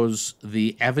 because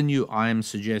the avenue I am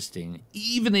suggesting,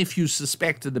 even if you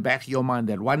suspect in the back of your mind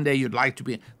that one day you'd like to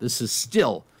be, this is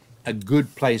still a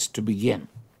good place to begin.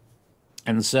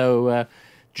 And so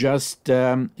just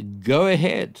go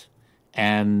ahead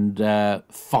and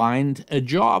find a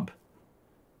job.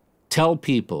 Tell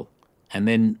people, and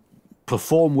then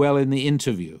perform well in the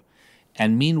interview.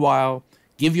 And meanwhile,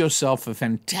 give yourself a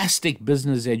fantastic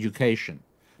business education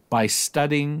by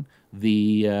studying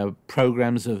the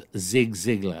programs of Zig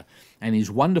Ziglar. And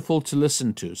he's wonderful to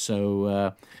listen to.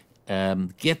 So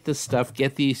get the stuff,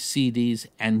 get these CDs,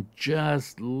 and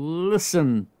just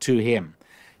listen to him.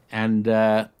 And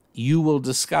you will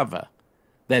discover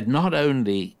that not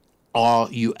only are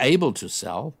you able to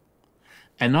sell,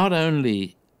 and not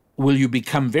only will you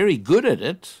become very good at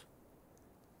it,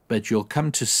 but you'll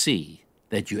come to see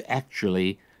that you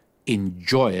actually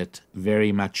enjoy it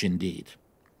very much indeed.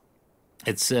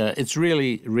 It's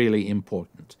really, really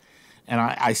important. And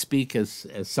I speak as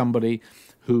somebody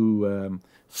who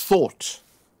thought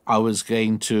I was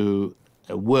going to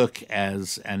work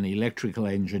as an electrical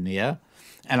engineer,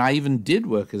 and I even did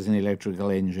work as an electrical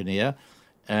engineer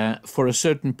for a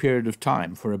certain period of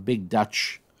time for a big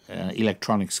Dutch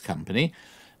electronics company.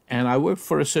 And I worked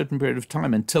for a certain period of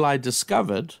time until I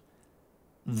discovered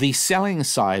the selling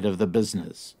side of the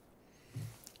business.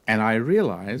 And I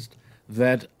realized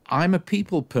that I'm a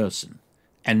people person.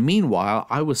 And meanwhile,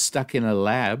 I was stuck in a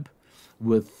lab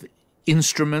with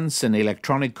instruments and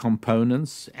electronic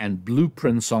components and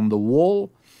blueprints on the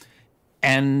wall.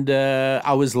 And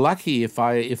I was lucky if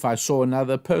I saw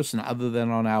another person other than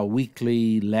on our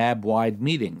weekly lab-wide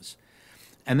meetings.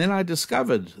 And then I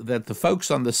discovered that the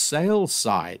folks on the sales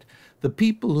side, the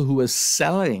people who were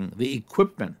selling the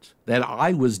equipment that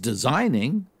I was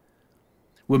designing,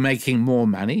 were making more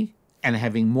money and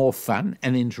having more fun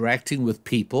and interacting with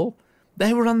people.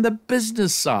 They were on the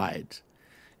business side.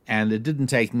 And it didn't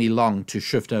take me long to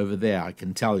shift over there, I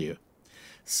can tell you.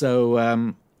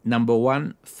 So, number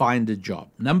one, find a job.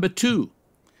 Number two,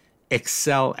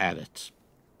 excel at it.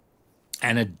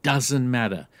 And it doesn't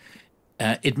matter.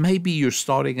 It may be you're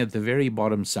starting at the very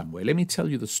bottom somewhere. Let me tell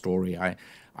you the story.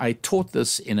 I taught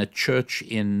this in a church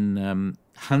in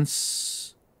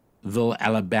Huntsville,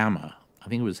 Alabama. I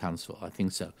think it was Huntsville. I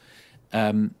think so.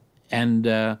 And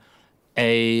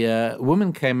a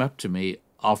woman came up to me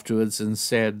afterwards and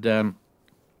said,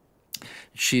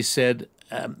 she said,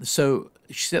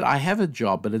 I have a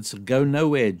job, but it's a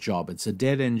go-nowhere job. It's a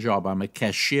dead-end job. I'm a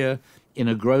cashier in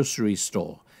a grocery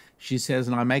store. She says,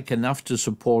 and I make enough to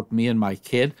support me and my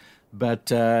kid,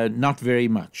 but not very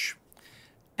much.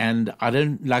 And I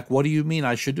don't, what do you mean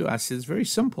I should do? I said, it's very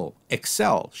simple.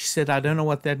 Excel. She said, I don't know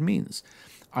what that means.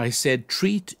 I said,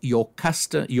 treat your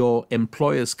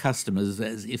employer's customers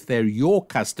as if they're your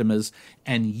customers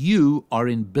and you are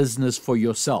in business for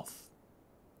yourself.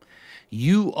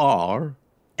 You are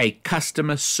a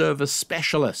customer service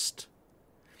specialist.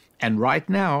 And right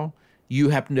now, you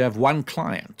happen to have one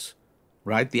client,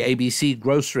 right? The ABC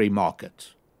grocery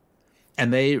market.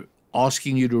 And they're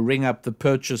asking you to ring up the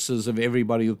purchases of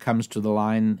everybody who comes to the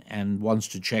line and wants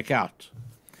to check out.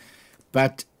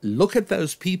 But look at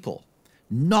those people,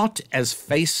 not as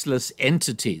faceless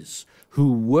entities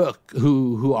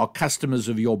who are customers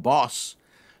of your boss.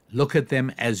 Look at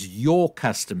them as your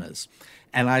customers.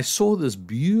 And I saw this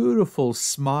beautiful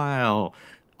smile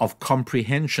of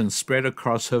comprehension spread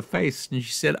across her face. And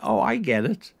she said, oh, I get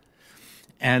it.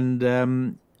 And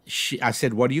I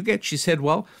said, what do you get? She said,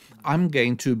 well, I'm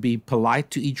going to be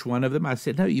polite to each one of them. I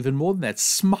said, no, even more than that.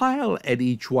 Smile at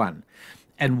each one.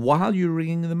 And while you're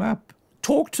ringing them up,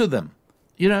 talk to them.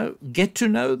 Get to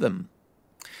know them.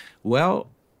 Well,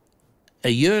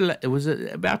 it was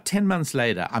about 10 months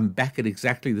later, I'm back at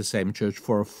exactly the same church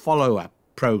for a follow-up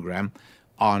program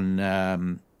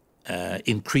on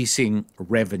increasing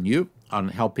revenue, on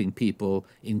helping people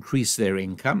increase their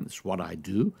income. That's what I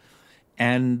do.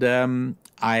 And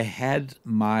I had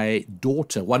my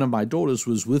daughter, one of my daughters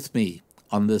was with me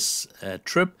on this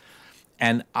trip,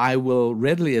 and I will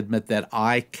readily admit that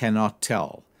I cannot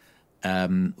tell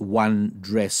one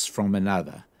dress from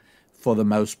another for the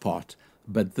most part.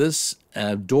 But this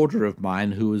daughter of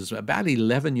mine, who was about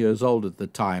 11 years old at the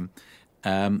time,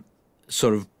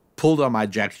 sort of pulled on my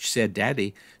jacket. She said,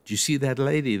 Daddy, do you see that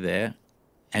lady there?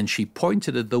 And she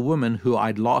pointed at the woman who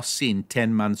I'd last seen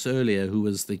 10 months earlier, who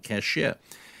was the cashier.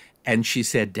 And she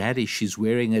said, Daddy, she's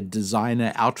wearing a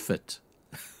designer outfit.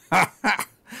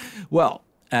 Well,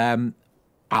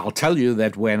 I'll tell you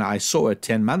that when I saw her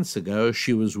 10 months ago,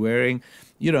 she was wearing,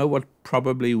 what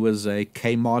probably was a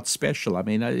Kmart special. I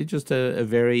mean, just a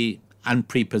very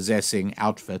unprepossessing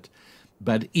outfit.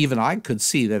 But even I could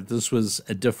see that this was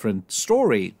a different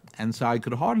story. And so I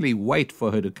could hardly wait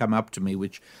for her to come up to me,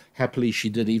 which happily she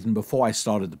did even before I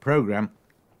started the program.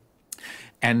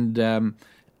 And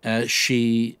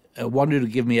she wanted to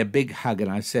give me a big hug. And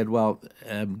I said, well,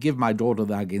 give my daughter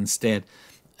the hug instead.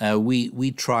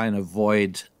 We try and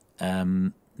avoid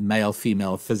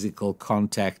male-female physical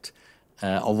contact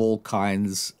of all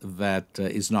kinds that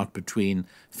is not between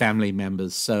family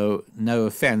members. So no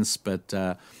offense, but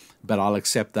I'll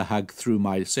accept the hug through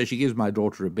my... So she gives my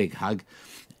daughter a big hug.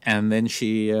 And then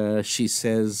she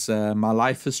says, my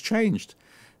life has changed.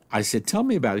 I said, tell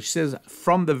me about it. She says,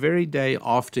 from the very day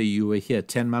after you were here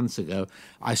 10 months ago,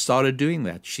 I started doing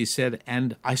that. She said,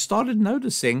 and I started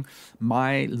noticing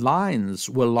my lines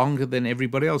were longer than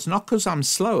everybody else. Not because I'm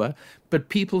slower, but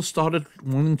people started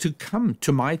wanting to come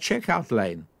to my checkout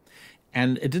lane.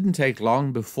 And it didn't take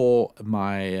long before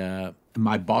my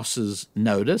bosses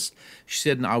noticed. She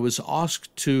said, and I was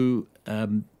asked to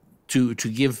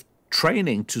give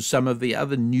training to some of the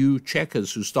other new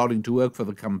checkers who's starting to work for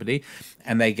the company,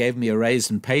 and they gave me a raise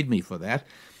and paid me for that.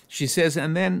 She says,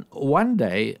 and then one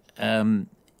day in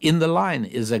the line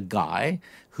is a guy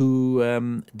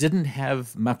who didn't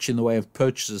have much in the way of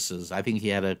purchases. I think he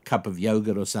had a cup of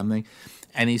yogurt or something.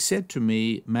 And he said to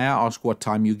me, may I ask what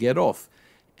time you get off?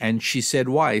 And she said,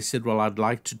 why? He said, well, I'd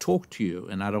like to talk to you,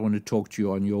 and I don't want to talk to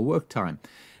you on your work time.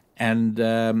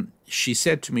 And she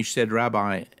said to me, she said,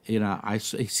 Rabbi,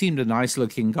 he seemed a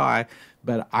nice-looking guy,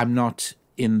 but I'm not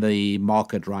in the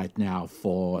market right now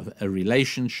for a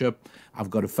relationship. I've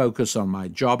got to focus on my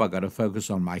job. I've got to focus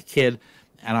on my kid,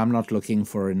 and I'm not looking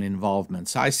for an involvement.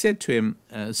 So I said to him,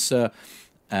 sir,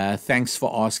 thanks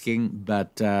for asking,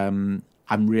 but I'm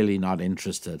really not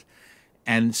interested.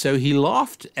 And so he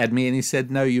laughed at me and he said,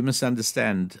 no, you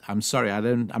misunderstand. I'm sorry,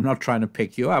 I'm not trying to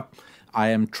pick you up. I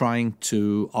am trying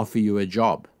to offer you a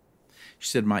job. She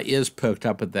said, my ears perked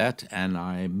up at that, and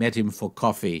I met him for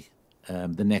coffee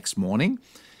the next morning.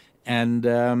 And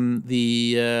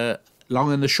the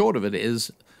long and the short of it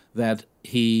is that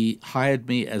he hired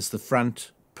me as the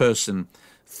front person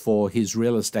for his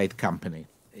real estate company.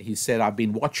 He said, I've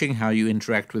been watching how you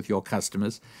interact with your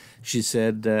customers. She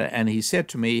said, and he said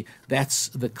to me, that's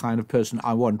the kind of person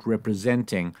I want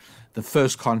representing the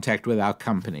first contact with our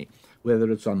company.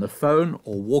 Whether it's on the phone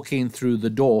or walking through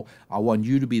the door, I want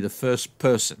you to be the first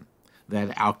person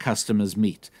that our customers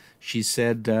meet. She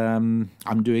said, I'm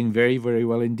doing very, very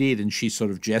well indeed. And she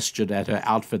sort of gestured at her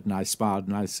outfit, and I smiled,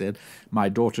 and I said, my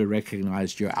daughter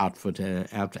recognized your outfit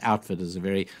as a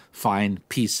very fine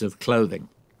piece of clothing.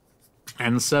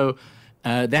 And so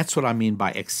that's what I mean by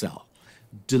excel.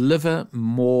 Deliver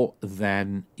more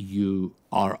than you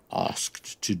are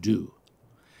asked to do.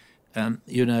 I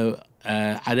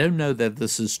don't know that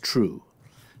this is true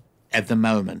at the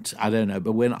moment. I don't know.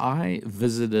 But when I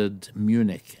visited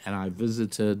Munich and I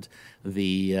visited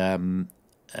the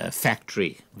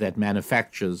factory that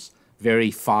manufactures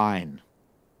very fine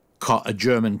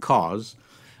German cars,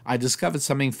 I discovered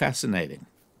something fascinating.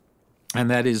 And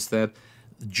that is that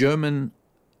German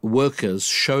workers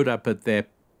showed up at their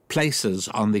places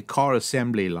on the car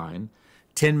assembly line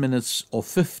 10 minutes or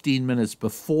 15 minutes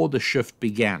before the shift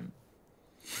began.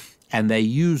 And they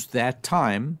used that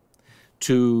time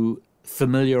to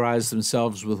familiarize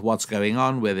themselves with what's going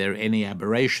on, where there are any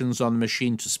aberrations on the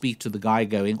machine, to speak to the guy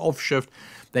going off shift.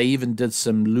 They even did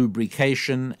some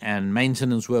lubrication and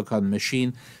maintenance work on the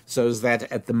machine, so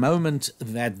that at the moment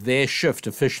that their shift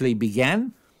officially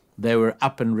began, they were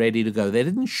up and ready to go. They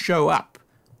didn't show up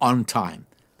on time.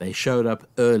 They showed up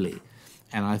early.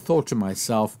 And I thought to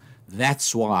myself,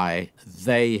 that's why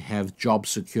they have job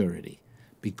security,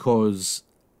 because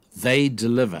they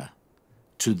deliver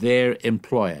to their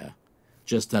employer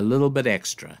just a little bit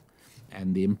extra,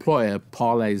 and the employer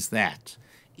parlays that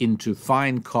into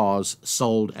fine cars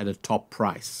sold at a top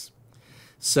price.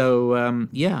 So,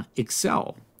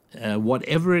 excel,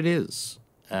 whatever it is.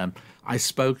 I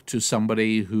spoke to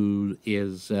somebody who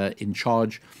is in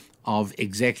charge of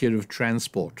executive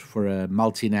transport for a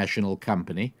multinational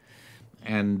company.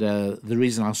 And the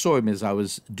reason I saw him is I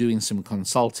was doing some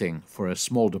consulting for a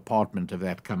small department of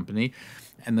that company,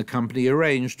 and the company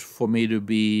arranged for me to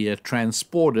be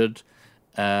transported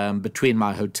between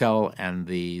my hotel and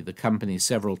the company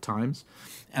several times.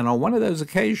 And on one of those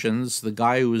occasions, the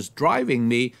guy who was driving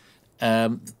me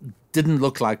didn't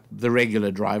look like the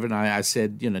regular driver. And I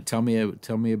said, tell me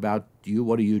about you.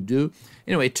 What do you do?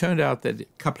 Anyway, it turned out that a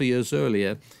couple of years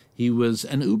earlier, he was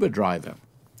an Uber driver.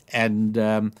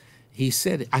 And he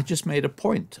said, I just made a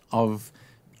point of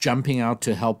jumping out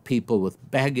to help people with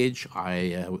baggage.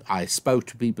 I spoke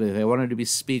to people if they wanted to be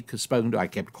spoken to. I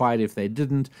kept quiet if they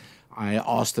didn't. I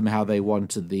asked them how they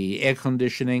wanted the air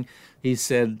conditioning. He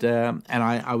said, and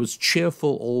I was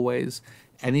cheerful always.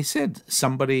 And he said,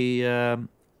 one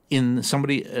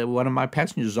of my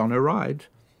passengers on a ride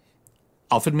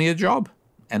offered me a job,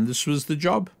 and this was the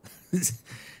job.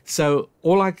 So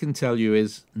all I can tell you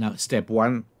is, now, step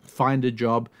one, find a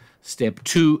job. Step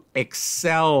two,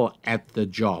 excel at the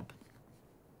job.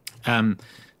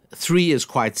 3 is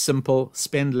quite simple.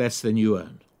 Spend less than you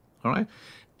earn. All right?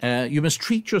 You must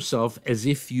treat yourself as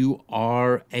if you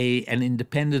are an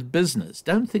independent business.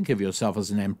 Don't think of yourself as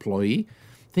an employee.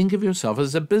 Think of yourself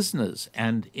as a business.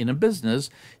 And in a business,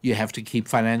 you have to keep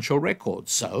financial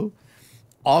records. So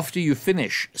after you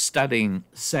finish studying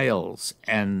sales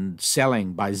and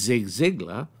selling by Zig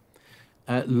Ziglar,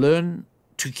 learn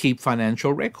to keep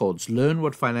financial records. Learn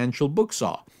what financial books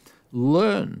are.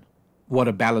 Learn what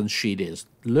a balance sheet is.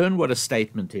 Learn what a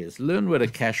statement is. Learn what a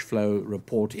cash flow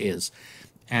report is.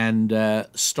 And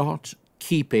start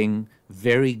keeping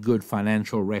very good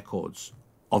financial records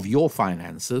of your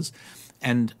finances,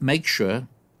 and make sure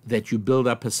that you build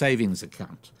up a savings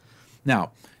account.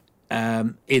 Now,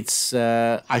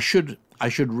 I should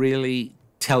really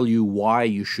tell you why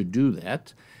you should do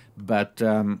that, but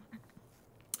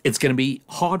it's going to be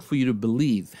hard for you to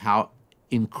believe how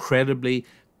incredibly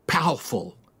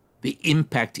powerful the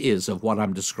impact is of what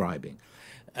I'm describing.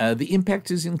 The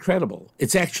impact is incredible.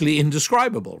 It's actually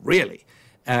indescribable, really,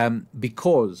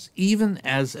 because even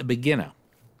as a beginner,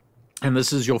 and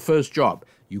this is your first job,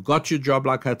 You got your job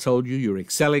like I told you. You're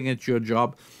excelling at your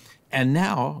job. And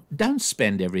now don't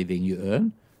spend everything you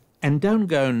earn, and don't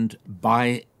go and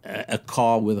buy a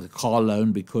car with a car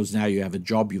loan because now you have a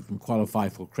job, you can qualify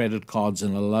for credit cards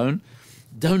and a loan.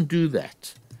 Don't do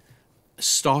that.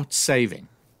 Start saving.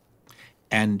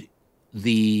 And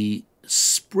the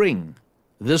spring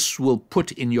this will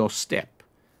put in your step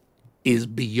is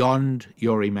beyond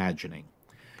your imagining.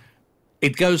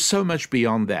 It goes so much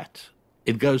beyond that.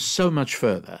 It goes so much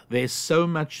further. There's so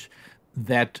much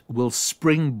that will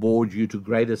springboard you to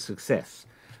greater success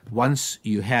once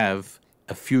you have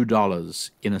a few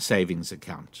dollars in a savings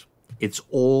account. It's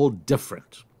all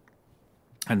different.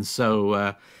 And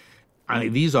so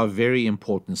these are very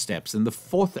important steps. And the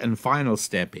fourth and final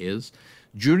step is,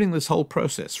 during this whole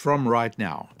process, from right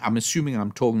now, I'm assuming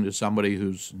I'm talking to somebody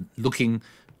who's looking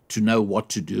to know what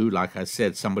to do. Like I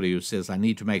said, somebody who says, I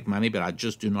need to make money, but I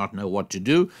just do not know what to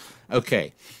do.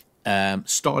 Okay,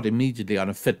 start immediately on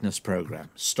a fitness program.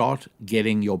 Start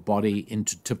getting your body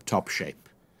into tip-top shape.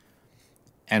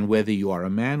 And whether you are a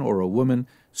man or a woman,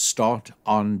 start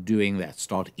on doing that.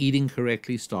 Start eating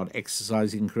correctly, start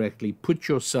exercising correctly, put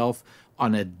yourself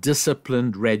on a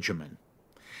disciplined regimen.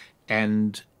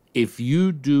 And if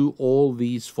you do all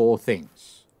these four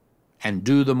things and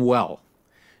do them well,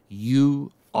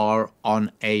 you are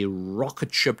on a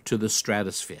rocket ship to the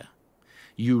stratosphere.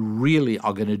 You really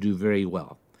are going to do very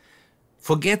well.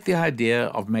 Forget the idea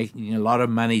of making a lot of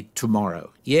money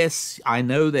tomorrow. Yes, I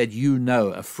know that you know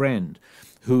a friend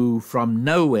who from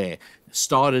nowhere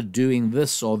started doing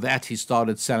this or that. He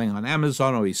started selling on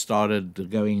Amazon, or he started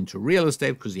going into real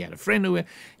estate because he had a friend who,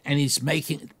 and he's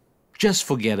making, just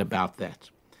forget about that.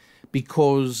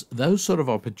 Because those sort of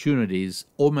opportunities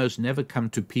almost never come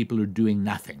to people who are doing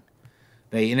nothing.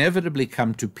 They inevitably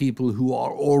come to people who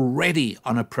are already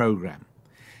on a program.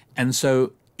 And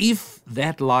so if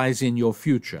that lies in your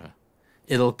future,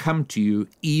 it'll come to you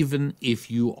even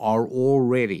if you are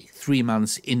already 3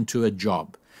 months into a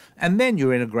job. And then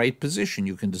you're in a great position.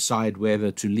 You can decide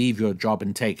whether to leave your job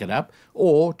and take it up,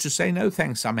 or to say, no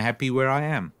thanks, I'm happy where I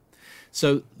am.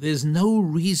 So there's no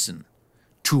reason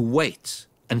to wait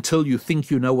until you think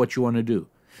you know what you want to do.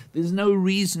 There's no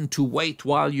reason to wait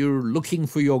while you're looking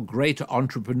for your great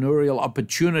entrepreneurial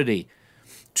opportunity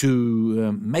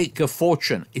to make a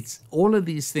fortune. It's all of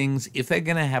these things, if they're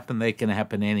going to happen, they can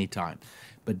happen anytime.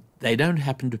 But they don't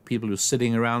happen to people who are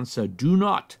sitting around, so do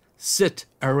not sit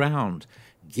around.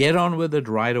 Get on with it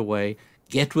right away.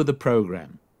 Get with the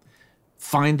program.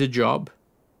 Find a job,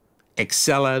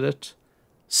 excel at it,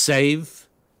 save,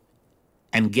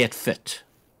 and get fit.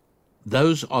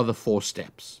 Those are the 4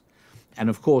 steps. And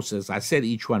of course, as I said,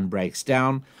 each one breaks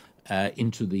down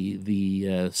into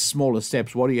the smaller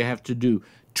steps. What do you have to do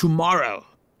tomorrow?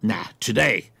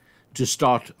 Today, to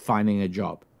start finding a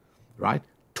job, right?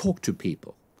 Talk to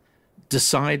people.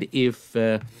 Decide if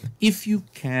you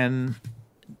can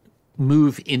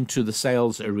move into the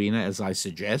sales arena, as I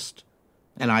suggest.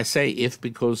 And I say if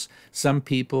because some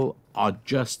people are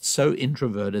just so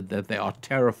introverted that they are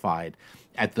terrified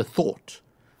at the thought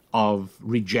of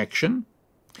rejection.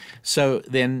 So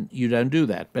then you don't do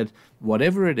that. But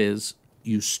whatever it is,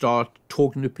 you start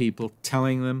talking to people,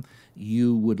 telling them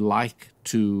you would like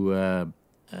to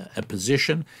a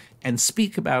position, and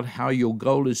speak about how your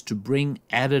goal is to bring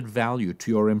added value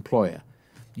to your employer.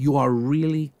 You are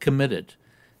really committed.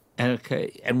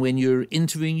 Okay, and when you're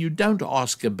interviewing, you don't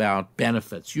ask about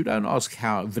benefits. You don't ask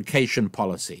how vacation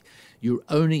policy. You're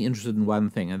only interested in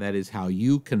one thing, and that is how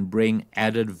you can bring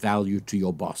added value to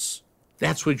your boss.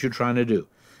 That's what you're trying to do.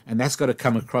 And that's got to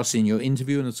come across in your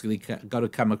interview, and it's got to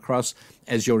come across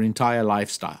as your entire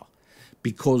lifestyle,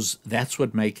 because that's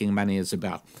what making money is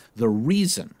about. The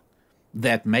reason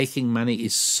that making money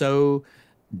is so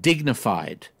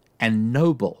dignified and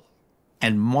noble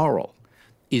and moral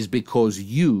is because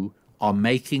you are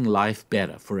making life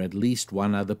better for at least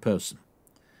one other person.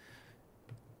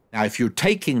 Now, if you're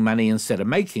taking money instead of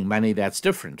making money, that's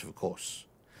different, of course.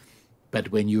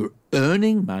 But when you're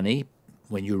earning money,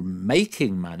 when you're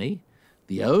making money,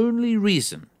 the only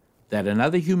reason that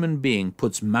another human being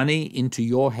puts money into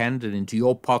your hand and into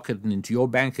your pocket and into your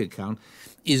bank account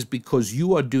is because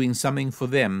you are doing something for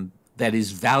them that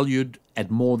is valued at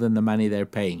more than the money they're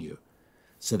paying you.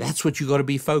 So that's what you got to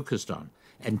be focused on.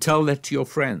 And tell that to your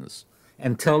friends,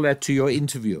 and tell that to your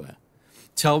interviewer.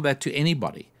 Tell that to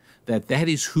anybody, that that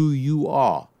is who you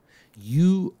are.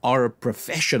 You are a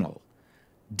professional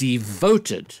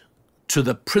devoted to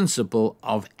the principle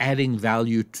of adding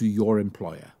value to your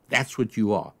employer. That's what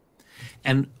you are.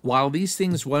 And while these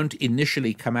things won't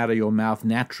initially come out of your mouth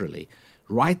naturally,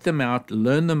 write them out,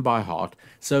 learn them by heart,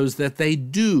 so that they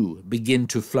do begin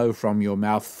to flow from your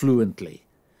mouth fluently.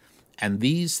 And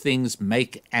these things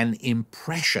make an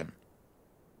impression.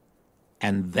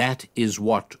 And that is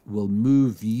what will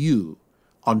move you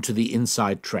onto the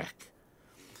inside track.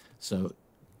 So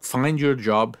find your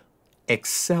job,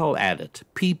 excel at it.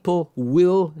 People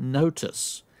will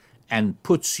notice, and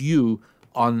puts you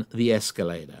on the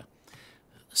escalator.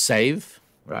 Save,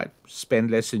 right?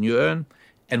 Spend less than you earn,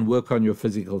 and work on your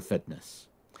physical fitness.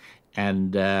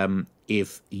 And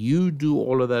if you do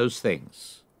all of those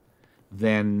things,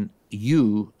 then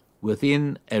you,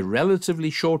 within a relatively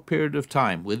short period of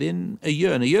time, within a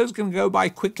year, and a year is going to go by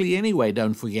quickly anyway,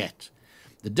 don't forget.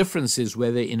 The difference is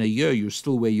whether in a year you're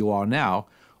still where you are now,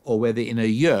 or whether in a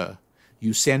year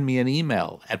you send me an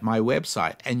email at my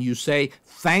website and you say,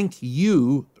 "Thank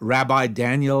you, Rabbi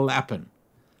Daniel Lapin.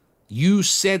 You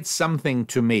said something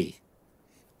to me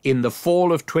in the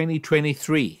fall of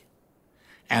 2023,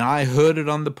 and I heard it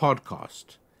on the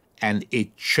podcast, and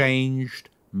it changed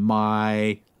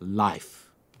my life."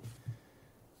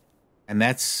 And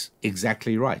that's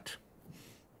exactly right.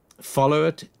 Follow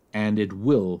it, and it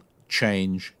will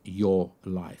change your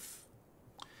life.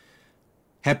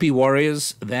 Happy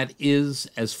warriors, that is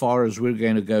as far as we're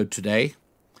going to go today.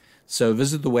 So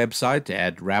visit the website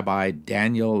at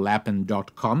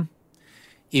rabbidaniellapin.com.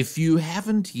 If you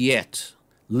haven't yet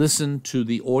listened to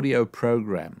the audio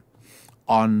program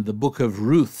on the book of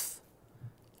Ruth,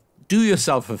 do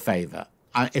yourself a favor.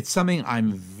 It's something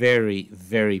I'm very,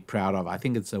 very proud of. I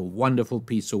think it's a wonderful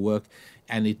piece of work,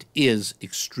 and it is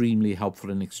extremely helpful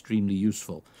and extremely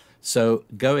useful. So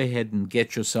go ahead and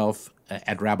get yourself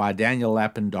at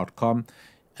rabbidaniellapin.com.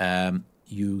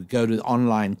 You go to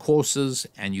online courses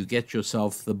and you get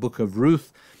yourself the book of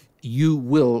Ruth. You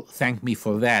will thank me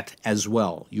for that as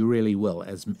well. You really will,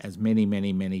 as many,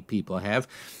 many, many people have.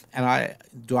 And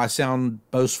do I sound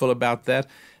boastful about that?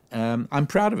 I'm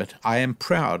proud of it. I am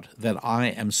proud that I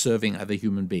am serving other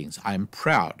human beings. I am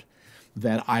proud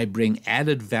that I bring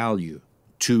added value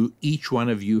to each one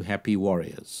of you happy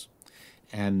warriors.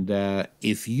 And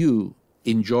if you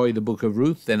enjoy the book of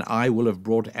Ruth, then I will have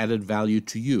brought added value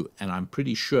to you. And I'm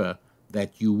pretty sure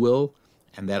that you will,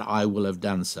 and that I will have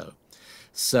done so.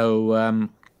 So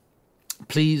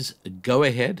please go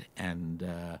ahead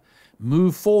and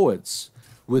move forwards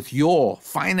with your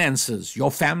finances,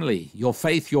 your family, your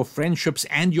faith, your friendships,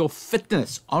 and your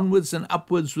fitness, onwards and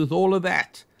upwards with all of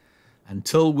that,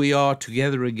 until we are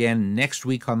together again next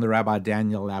week on the Rabbi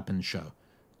Daniel Lapin Show.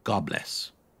 God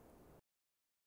bless.